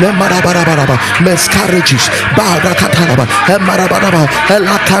 Emarabaraba, Emarabaraba, miscarriages, Badakataraba, Emarabaraba,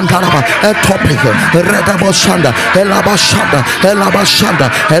 Elakantaraba, ectopic. Radabashanda, Elabashanda, Elabashanda,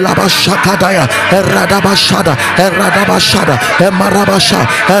 Elabashakadaya, Radabashada, Radabashada, Emarabasha,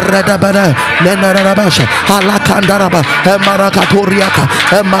 Radabana, Nenarabasha, Halakandaraba, Emarakatoriaka,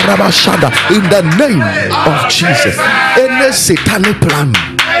 Emarabashanda. In the name of Jesus, any satanic plan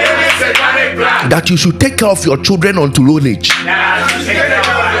that you should take care of your children until old age,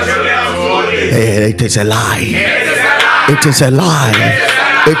 it is a lie. It is a lie.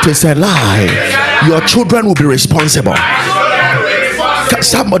 It is a lie. Your children will be responsible.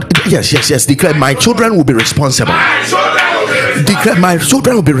 Somebody, yes. Declare, my children will be responsible. Declare, my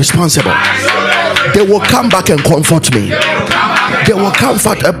children will be responsible. They will come back and comfort me. They will come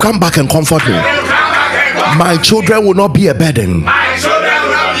back and comfort me. My children will not be a burden.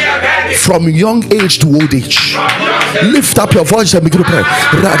 From young age to old age. Lift up your voice and begin to pray.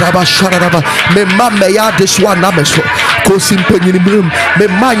 Radaba Sharadaba. Me mama this one nameso. Kosim penimrim. Me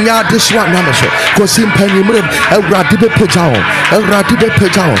manya this one nameso. Kosim penimrim. Radibe pejao. Radibe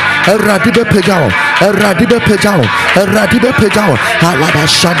pejao. Radibe pejao. Radibe pejao. Radibe pejao. Alaba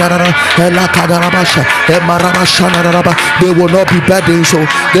Shadarara. Elakadarabasha. Emaraba Shadaraba. They will not be burdens. So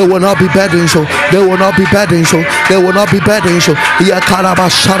they will not be burdens. So they will not be burdens. So they will not be burdens. So Yakaraba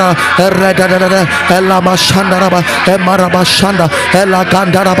Shara. Elama Shandaraba, Emarabashanda,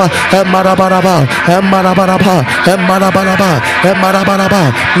 Elagandaraba, Emarabaraba, Emarabaraba, Emarabaraba,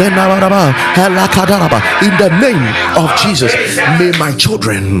 Emarabaraba, Menabaraba, Elakadaraba. In the name of Jesus, may my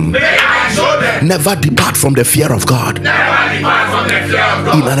children never depart from the fear of God. In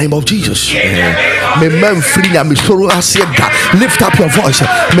the name of Jesus. May men free Yamisuru Asida. Lift up your voice.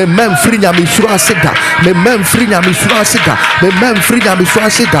 May men free Yamisuru Asida. May men free Yamisuru Asida. May men free Yamisuru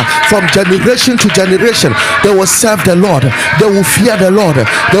Asida. From generation to generation, they will serve the Lord. They will fear the Lord.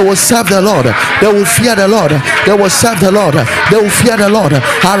 They will serve the Lord. They will fear the Lord. They will serve the Lord. They will fear the Lord.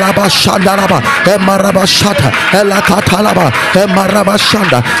 Alabashandaraba, Emarabashata, Elakatalaba,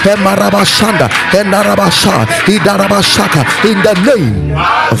 Emarabashanda, Emarabashanda, Enarabasha, Idarabashaka. In the name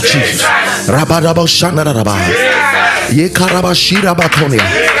of Jesus. Rabadabashandaraba, Yekarabashirabakonia.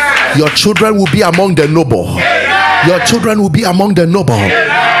 Your children will be among the noble. Your children will be among the noble.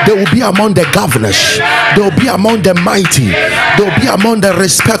 They will be among the governors. They will be among the mighty. They will be among the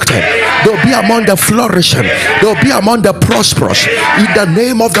respected. They will be among the flourishing. They will be among the prosperous. In the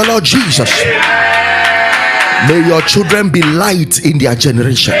name of the Lord Jesus. May your children be light in their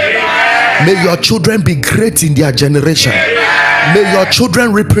generation. May your children be great in their generation. May your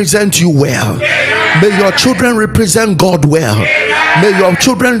children represent you well. May your children represent God well. May your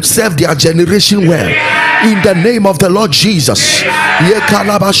children serve their generation well. In the name of the Lord Jesus. May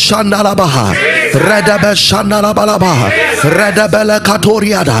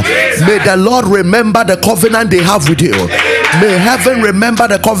the Lord remember the covenant they have with you. May heaven remember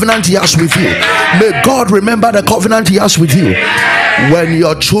the covenant he has with you. May God remember the covenant he has with you. When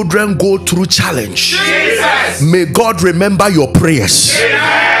your children go through challenge, may God remember your prayers.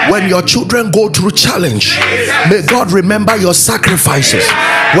 When your children go through challenge, may God remember your sacrifices.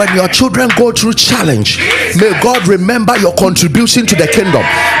 When your children go through challenge, may God remember your contribution to the kingdom.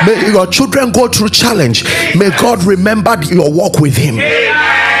 May your children go through challenge, may God remember your walk with him.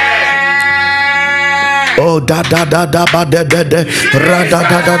 Oh da da da da ba da da da ra da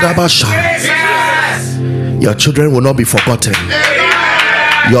da da da ba sha. Your children will not be forgotten.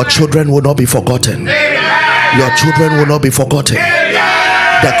 Your children will not be forgotten. Your children will not be forgotten.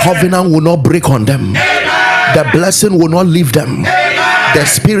 The covenant will not break on them. The blessing will not leave them. The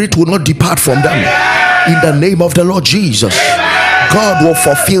spirit will not depart from them. In the name of the Lord Jesus, God will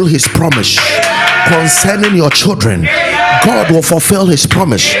fulfill his promise concerning your children. God will fulfill his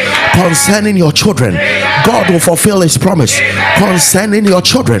promise concerning your children. God will fulfill his promise concerning your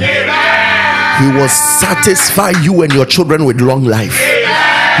children. He will satisfy you and your children with long life.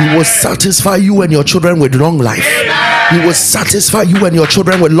 He will satisfy you and your children with long life. He will satisfy you and your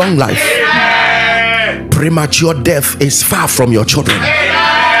children with long life. Premature death is far from your children.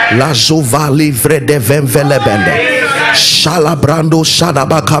 La Jova livre de venvelebende. Shalabrando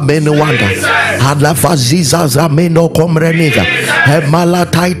Shadabaka Menuanda. Hadlavaziza Zameno Comreniga. Hemala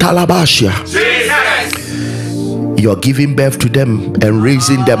Taitalabashia. You're giving birth to them and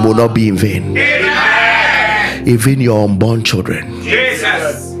raising them will not be in vain. Even your unborn children.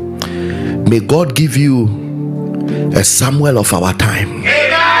 Jesus. May God give you a Samuel of our time.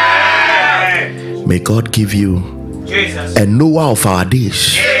 May God give you a Noah of our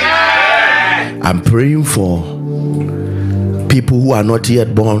days. I'm praying for people who are not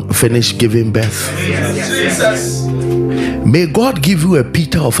yet born, finished giving birth. Jesus. May God give you a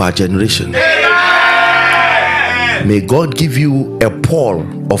Peter of our generation. May God give you a Paul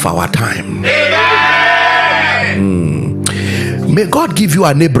of our time. May God give you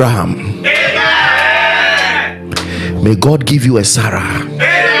an Abraham. May God give you a Sarah.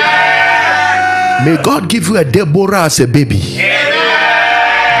 May God give you a Deborah as a baby.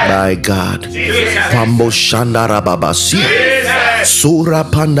 My God. Sura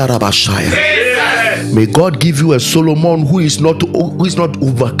Pandarabashaya. May God give you a Solomon who is not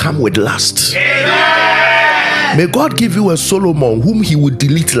overcome with lust. May God give you a Solomon whom he will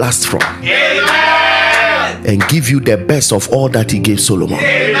delete lust from. And give you the best of all that he gave Solomon.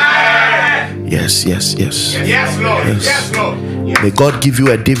 Yes, yes, yes. Yes, Lord. Yes. Yes, Lord. May God give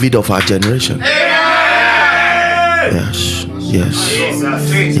you a David of our generation. Yes, yes,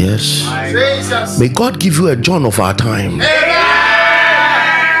 yes. May God give you a John of our time.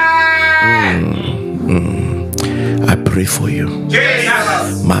 I pray for you.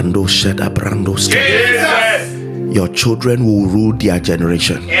 Mando Sheda Brandos. Your children will rule their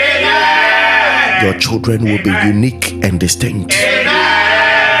generation. Your children will be unique and distinct.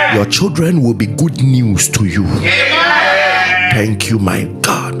 Your children will be good news to you. Thank you, my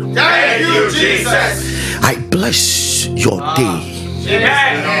God. Thank you, Jesus. I bless your day.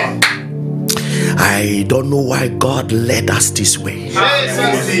 I don't know why God led us this way,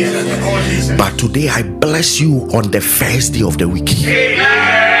 but today I bless you on the first day of the week.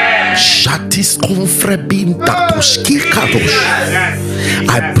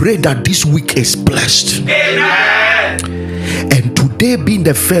 I pray that this week is blessed. And today being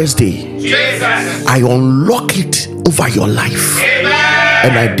the first day, I unlock it over your life.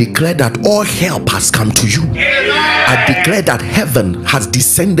 And I declare that all help has come to you. I declare that heaven has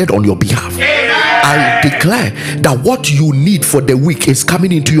descended on your behalf. I declare that what you need for the week is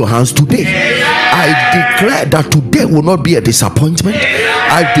coming into your hands today. I declare that today will not be a disappointment.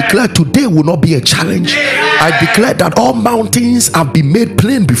 I declare today will not be a challenge. I declare that all mountains have been made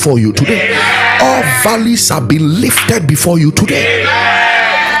plain before you today. All valleys have been lifted before you today.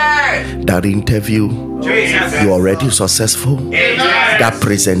 That interview, you are already successful. That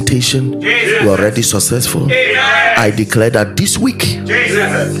presentation, you are already successful. I declare that this week,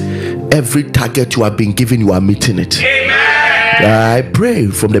 every target you have been given, you are meeting it. I pray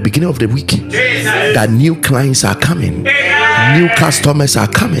from the beginning of the week that new clients are coming, new customers are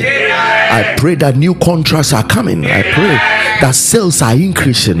coming. I pray that new contracts are coming. I pray that sales are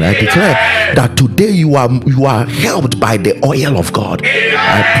increasing. I declare that today you are helped by the oil of God.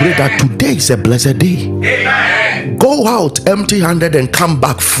 I pray that today is a blessed day. Go out empty-handed and come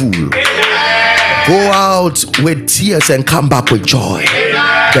back full. Go out with tears and come back with joy.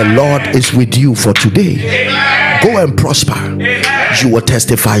 The Lord is with you for today. Go and prosper. You will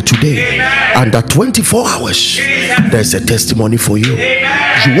testify today. Under 24 hours, there's a testimony for you.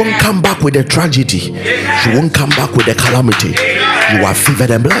 You won't come back with a tragedy. You won't come back with a calamity. You are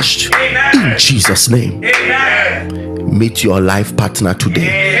favored and blessed. In Jesus' name. Meet your life partner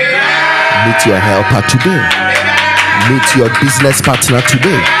today. Meet your helper today. Meet your business partner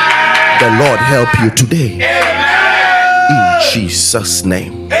today. The Lord help you today. In Jesus'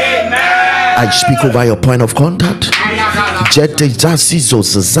 name. I speak over your point of contact.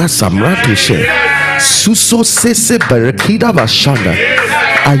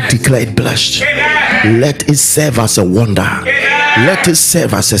 I declare it blessed. Let it serve as a wonder. Let it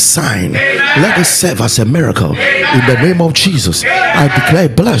serve as a sign. Let it serve as a miracle. In the name of Jesus, I declare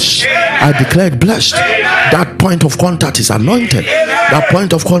it blessed. I declare it blessed. That point of contact is anointed. That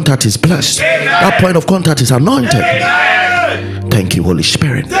point of contact is blessed. That point of contact is anointed. Thank you, Holy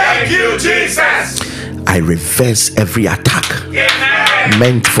Spirit. Thank you, Jesus. I reverse every attack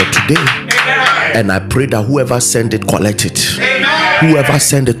meant for today. And I pray that whoever sent it, collect it. Whoever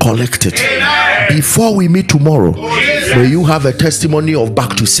sent it, collect it. Before we meet tomorrow, may you have a testimony of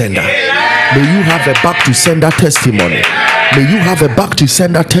back to sender. May you have a back to sender testimony. May you have a back to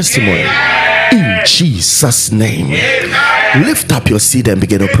sender testimony. In Jesus' name. Lift up your seat and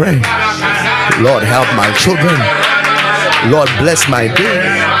begin to pray. Lord, help my children. Lord, bless my day.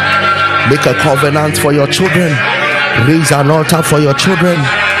 Make a covenant for your children. Raise an altar for your children.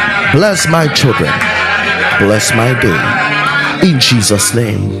 Bless my children. Bless my day. In Jesus'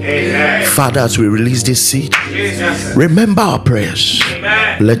 name. Father, as we release this seed, remember our prayers.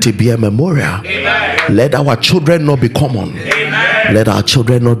 Let it be a memorial. Let our children not be common. Let our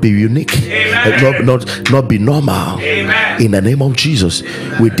children not be unique. Not be normal. In the name of Jesus,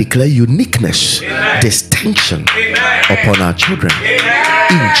 we declare uniqueness, distinction upon our children.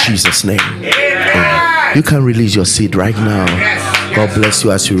 In Jesus' name. Amen. You can release your seed right now. God bless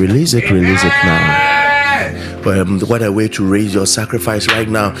you as you release it. Release it now. What a way to raise your sacrifice right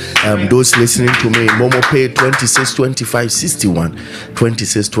now. Those listening to me, Momo pay 262561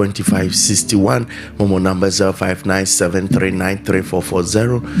 262561. Momo number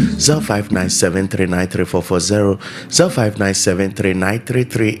 0597393440 0597393440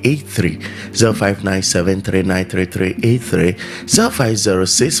 0597393383 0597393383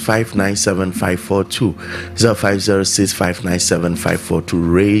 0506597542 0506597542 to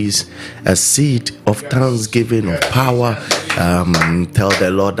raise a seed of thanksgiving, of power. Tell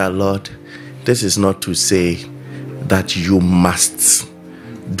the Lord that, Lord, this is not to say that you must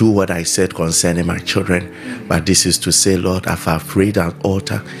do what I said concerning my children, but this is to say, Lord, if I've prayed an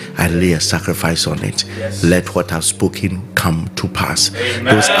altar, I lay a sacrifice on it. Yes. Let what I've spoken come to pass.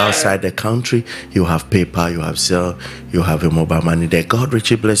 Amen. Those outside the country, you have PayPal, you have Zelle, you have a mobile money there. God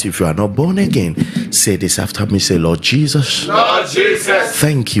richly bless you. If you are not born again, say this after me. Say, Lord Jesus,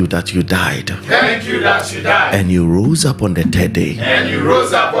 thank you that you died. Thank you that you died. And you rose up on the third day. And you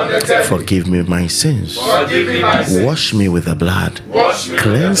rose up on the third day. Forgive me my sins. Forgive me my sins. Wash me with the blood. Wash me.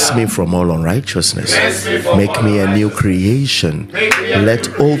 Cleanse me from all unrighteousness. Make me a new creation. Let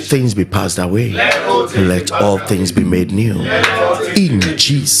all things be passed away. Let all things be made new. In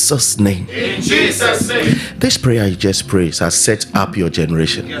Jesus' name. In Jesus' name. This prayer you just prayed has set up your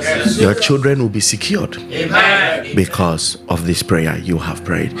generation. Your children will be secured. Amen. Because of this prayer you have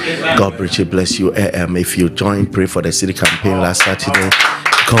prayed. God richly bless you. If you joined pray for the city campaign last Saturday,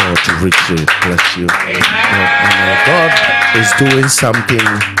 God richly bless you. God is doing something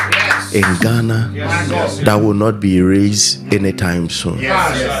in Ghana that will not be erased anytime soon.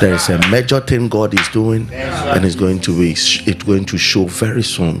 There is a major thing God is doing, and it's going to show very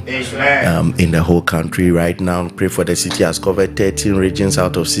soon in the whole country. Right now, pray for the city has covered 13 regions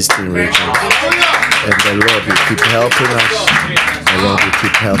out of 16 regions, and the Lord will keep helping us. The Lord will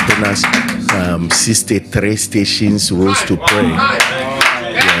keep helping us. 63 stations rose to pray.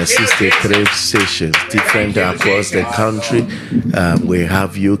 63 stations, different across the country. We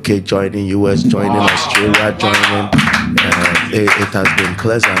have UK joining, US joining, Australia joining. It has been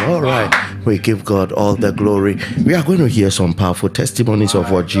pleasant. All right, we give God all the glory. We are going to hear some powerful testimonies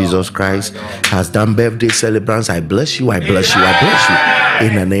of what Jesus Christ has done. Birthday celebrants, I bless you, I bless you, I bless you.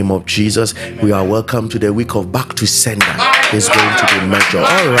 In the name of Jesus, we are welcome to the week of Back to Sender. It's going to be major.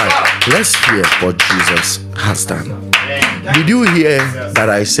 All right, let's hear what Jesus has done. Did you hear that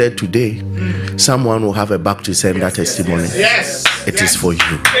I said today someone will have a back to sender testimony? Yes. It is for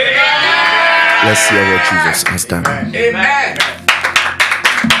you. Let's hear what Jesus has done. Amen.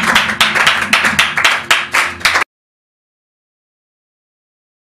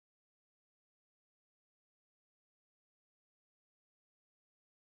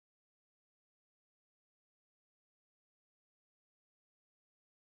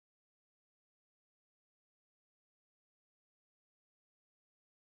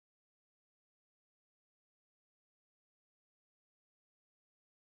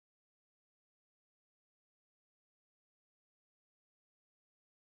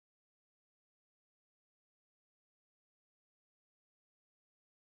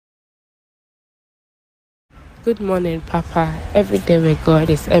 Good morning, Papa. Every day with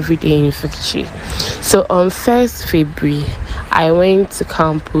God is every day in victory. So on 1st February, I went to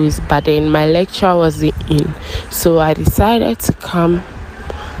campus, but then my lecture wasn't in. So I decided to come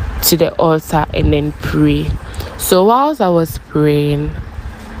to the altar and then pray. So whilst I was praying,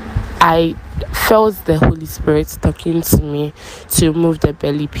 I felt the Holy Spirit talking to me to remove the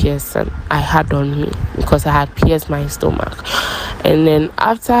belly piercing I had on me because I had pierced my stomach. And then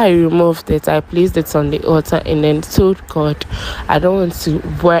after I removed it, I placed it on the altar and then told God, I don't want to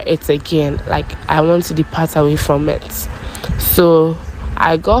wear it again. Like, I want to depart away from it. So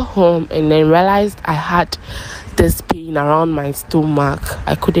I got home and then realized I had this pain around my stomach.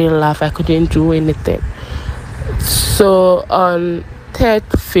 I couldn't laugh. I couldn't do anything. So on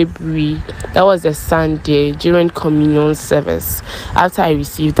 3rd February, that was a Sunday, during communion service. After I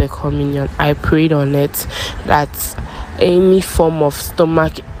received the communion, I prayed on it that any form of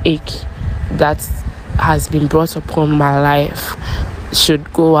stomach ache that has been brought upon my life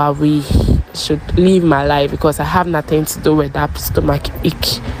should go away, should leave my life, because I have nothing to do with that stomach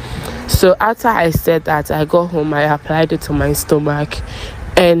ache. So after I said that, I got home, I applied it to my stomach,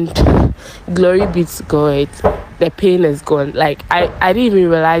 and glory be to God, the pain is gone. Like I didn't even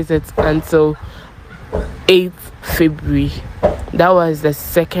realize it until 8th February. That was the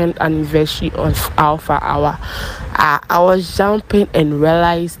 2nd anniversary of Alpha Hour. I was jumping and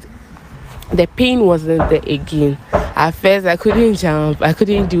realized the pain wasn't there again. At first, I couldn't jump, I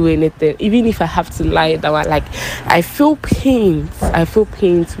couldn't do anything. Even if I have to lie down, like I feel pains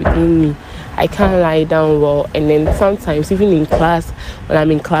within me. I can't lie down well, and then sometimes even in class, when I'm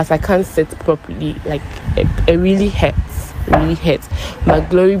in class, I can't sit properly. Like it really hurts, But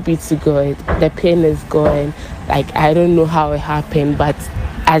glory be to God, the pain is gone. Like I don't know how it happened, but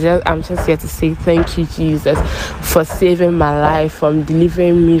I'm just here to say thank you, Jesus, for saving my life, from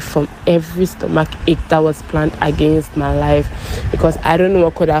delivering me from every stomach ache that was planned against my life, because I don't know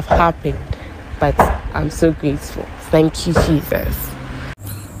what could have happened, but I'm so grateful. Thank you, Jesus.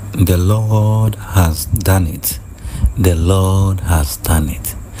 The Lord has done it. The Lord has done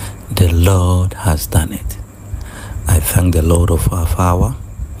it. The Lord has done it. I thank the Lord of our hour.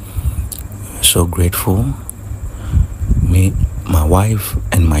 So grateful. Me, my wife,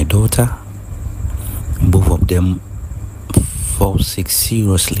 and my daughter, both of them fall sick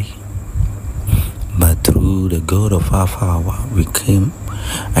seriously. But through the God of our hour,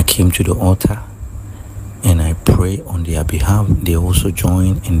 I came to the altar and I pray on their behalf. They also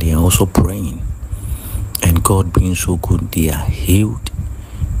join and they are also praying. And God being so good, they are healed.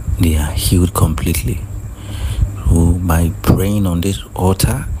 They are healed completely. So by praying on this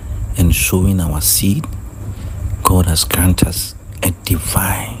altar and sowing our seed, God has granted us a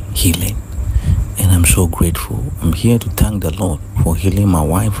divine healing. And I'm so grateful. I'm here to thank the Lord for healing my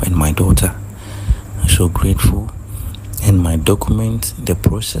wife and my daughter. I'm so grateful. And my document, the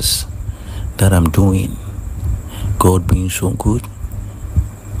process that I'm doing, God being so good,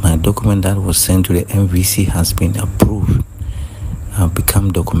 my document that was sent to the MVC has been approved. I've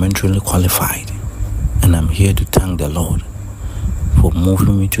become documentarily qualified. And I'm here to thank the Lord for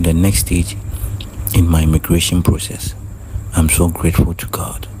moving me to the next stage in my immigration process. I'm so grateful to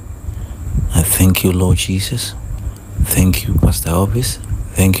God. I thank you, Lord Jesus. Thank you, Pastor Elvis.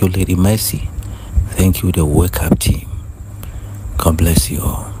 Thank you, Lady Mercy. Thank you, the Wake Up team. God bless you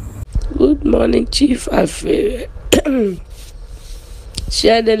all. Good morning, Chief.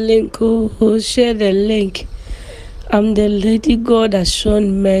 Share the link. Share the link. I'm the lady God has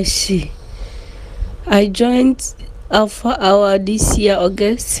shown mercy. I joined Alpha Hour this year,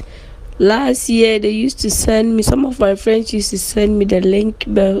 August. Last year, they used to send me, some of my friends used to send me the link,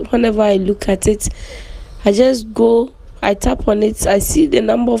 but whenever I look at it, I just go, I tap on it, I see the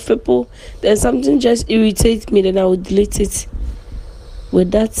number of people, then something just irritates me, then I would delete it. With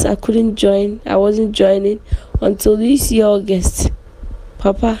that, I couldn't join. I wasn't joining until this year, August.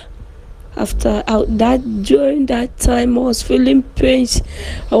 Papa, during that time, I was feeling pains.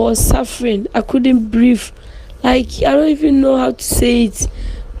 I was suffering. I couldn't breathe. Like, I don't even know how to say it.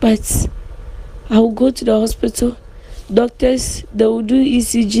 But I will go to the hospital. Doctors, they will do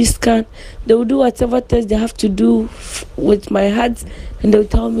ECG scan. They will do whatever test they have to do with my heart. And they will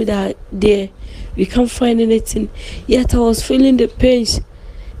tell me that we can't find anything. Yet I was feeling the pains.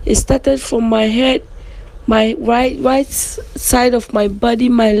 It started from my head, my right side of my body,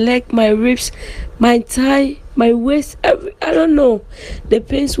 my leg, my ribs, my thigh, my waist. I don't know. The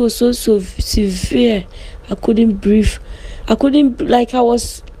pains were so severe. I couldn't breathe. I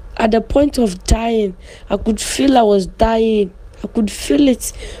was at the point of dying. I could feel I was dying. I could feel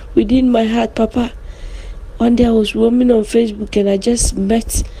it within my heart, Papa. One day I was roaming on Facebook and I just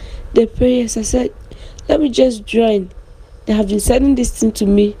met the prayers. I said, let me just join. They have been sending this thing to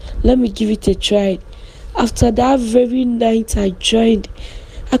me. Let me give it a try. After that very night I joined.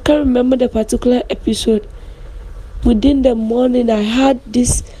 I can't remember the particular episode. Within the morning I had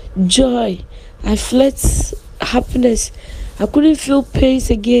this joy. I felt happiness. I couldn't feel pains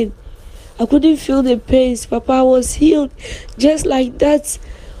again. I couldn't feel the pains. Papa was healed just like that.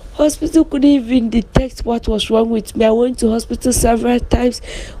 Hospital couldn't even detect what was wrong with me. I went to hospital several times.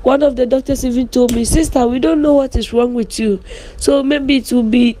 One of the doctors even told me, sister, we don't know what is wrong with you. So maybe it will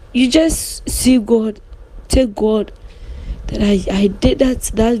be, you just see God. Take God. Then I did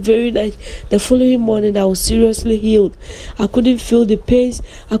that very night. The following morning, I was seriously healed. I couldn't feel the pains.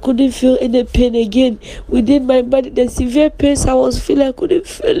 I couldn't feel any pain again within my body. The severe pains I was feeling, I couldn't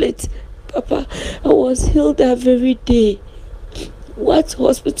feel it. Papa, I was healed that very day. What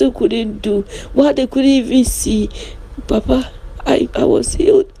hospital couldn't do, what they couldn't even see, Papa, I was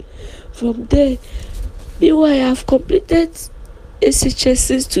healed from there. Meanwhile, I have completed SHS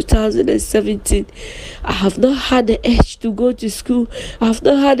since 2017. I have not had the urge to go to school. I have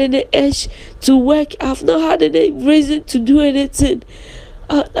not had any urge to work. I have not had any reason to do anything.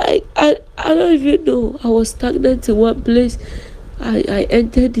 I don't even know. I was stagnant in one place. I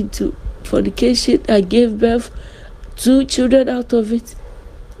entered into fornication. I gave birth 2 children out of it.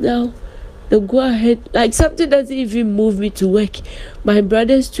 Now they go ahead, like something doesn't even move me to work. My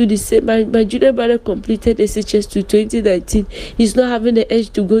brothers do the same. My junior brother completed SHS to 2019. He's not having the urge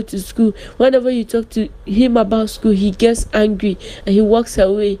to go to school. Whenever you talk to him about school, he gets angry and he walks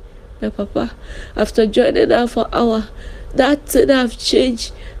away. My papa, after joining her for an hour, that thing have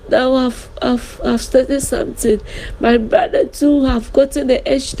changed. Now I've started something. My brother too have gotten the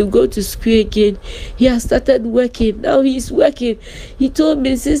urge to go to school again. He has started working. Now he's working. He told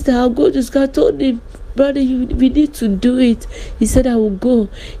me, sister, I'll go to school. I told him, brother, we need to do it. He said, I will go.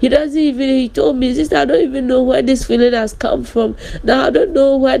 He told me, sister, I don't even know where this feeling has come from. Now I don't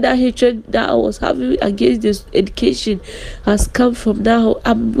know where that hatred that I was having against this education has come from. Now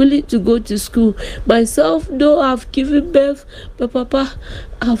I'm willing to go to school. Myself, though I've given birth, but Papa,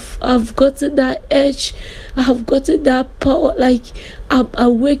 I've gotten that edge. I've gotten that power. Like I'm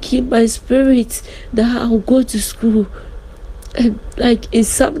awake in my spirit that I'll go to school. And like it's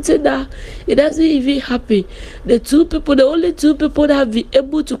something that it doesn't even happen. The only 2 people that have been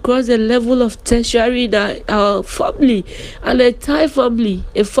able to cross the level of tertiary in our family, and a Thai family,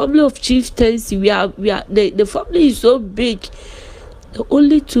 a family of chieftains. We are the family is so big. The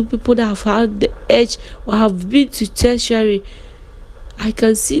only 2 people that have had the edge or have been to tertiary, I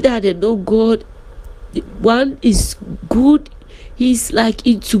can see that they know God. One is good. He's like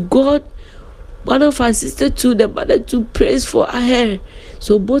into God. One of our sisters too, the mother too, prays for her hair.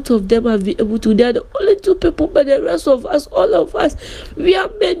 So both of them have been able to. They are the only 2 people, but the rest of us, all of us, we are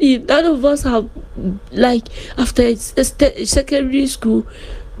many. None of us have, like, after secondary school,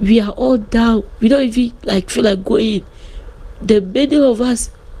 we are all down. We don't even like feel like going. The many of us,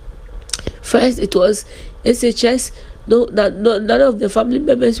 first it was SHS. No, none of the family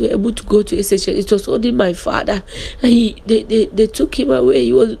members were able to go to SHS. It was only my father. And they took him away.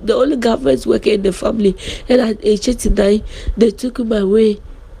 He was the only government worker in the family. And at age 89, they took him away.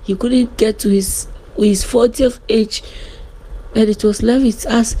 He couldn't get to his 40th age. And it was left with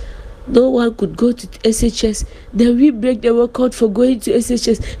us. No one could go to SHS. Then we break the record for going to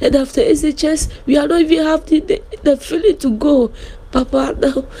SHS. And after SHS, we are not even having the feeling to go. Papa,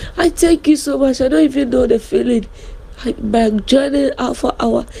 now, I thank you so much. I don't even know the feeling. By joining Alpha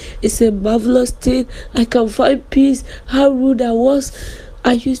Hour, it's a marvelous thing. I can find peace. How rude I was.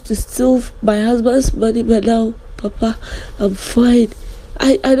 I used to steal my husband's money, but now, Papa, I'm fine.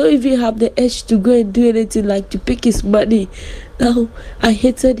 I don't even have the urge to go and do anything like to pick his money. Now, I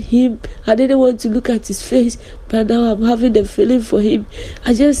hated him. I didn't want to look at his face, but now I'm having the feeling for him.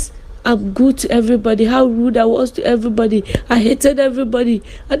 I'm good to everybody. How rude I was to everybody. I hated everybody.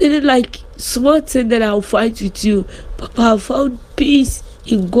 I didn't like small thing that I'll fight with you. Papa, I found peace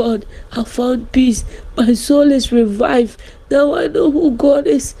in God. I found peace. My soul is revived. Now I know who God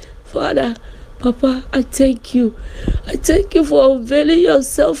is. Father, Papa, I thank you. I thank you for unveiling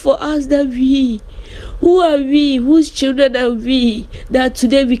yourself for us that who are we? Whose children are we? That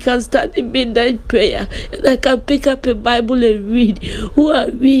today we can start in midnight prayer and I can pick up a Bible and read. Who are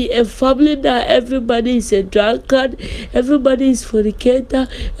we? A family that everybody is a drunkard, everybody is fornicator,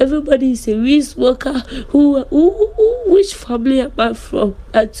 everybody is a weed smoker. Which family am I from?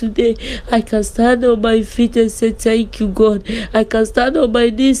 And today I can stand on my feet and say thank you, God. I can stand on my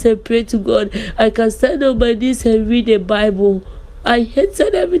knees and pray to God. I can stand on my knees and read the Bible. I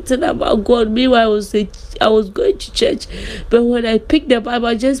hated everything about God. Meanwhile, I was going to church, but when I picked the Bible,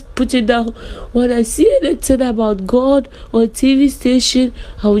 I just put it down. When I see anything about God on TV station,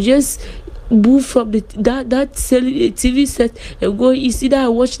 I will just move from that TV set and go. You see that I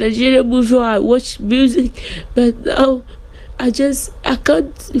watch Nigerian movie or I watch music, but now I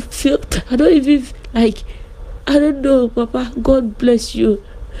can't feel. I don't even like. I don't know, Papa. God bless you.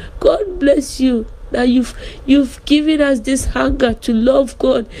 God bless you. That you've given us this hunger to love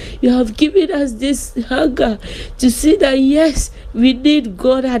God. You have given us this hunger to see that yes, we need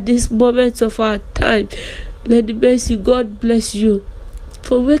God at this moment of our time. Let the mercy, God bless you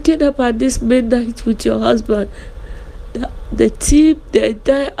for waking up at this midnight with your husband. the team, the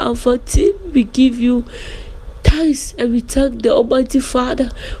entire Alpha team, we give you thanks and we thank the Almighty Father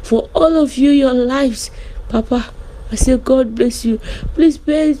for all of you, your lives. Papa, I say God bless you. Please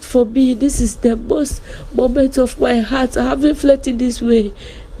pray for me. This is the most moment of my heart. I haven't felt it this way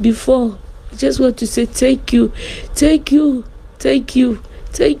before. I just want to say thank you. Thank you. Thank you.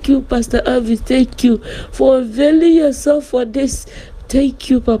 Thank you, Pastor Elvis. Thank you for availing yourself for this. Thank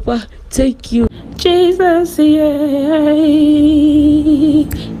you, Papa. Thank you. Jesus, yeah,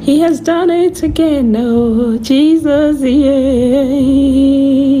 He has done it again. Oh, Jesus, yeah,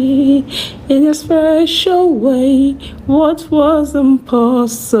 in a special way. What was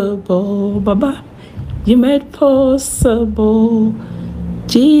impossible, Baba, you made possible.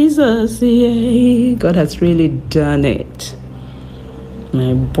 Jesus, yeah, God has really done it.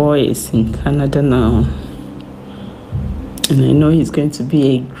 My boy is in Canada now, and I know he's going to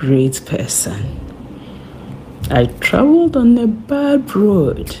be a great person. I traveled on a bad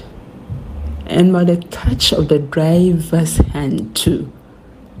road, and by the touch of the driver's hand too,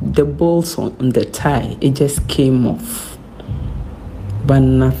 the bolts on the tie, it just came off. But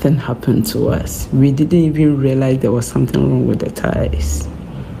nothing happened to us. We didn't even realize there was something wrong with the tires.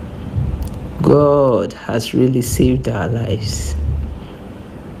 God has really saved our lives.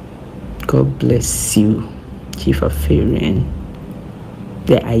 God bless you, Chief of Farian,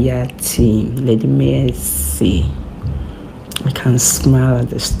 the Aya team, Lady Mercy. I can smile at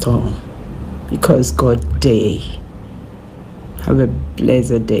the storm because God day. Have a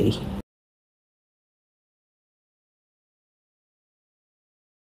blessed day.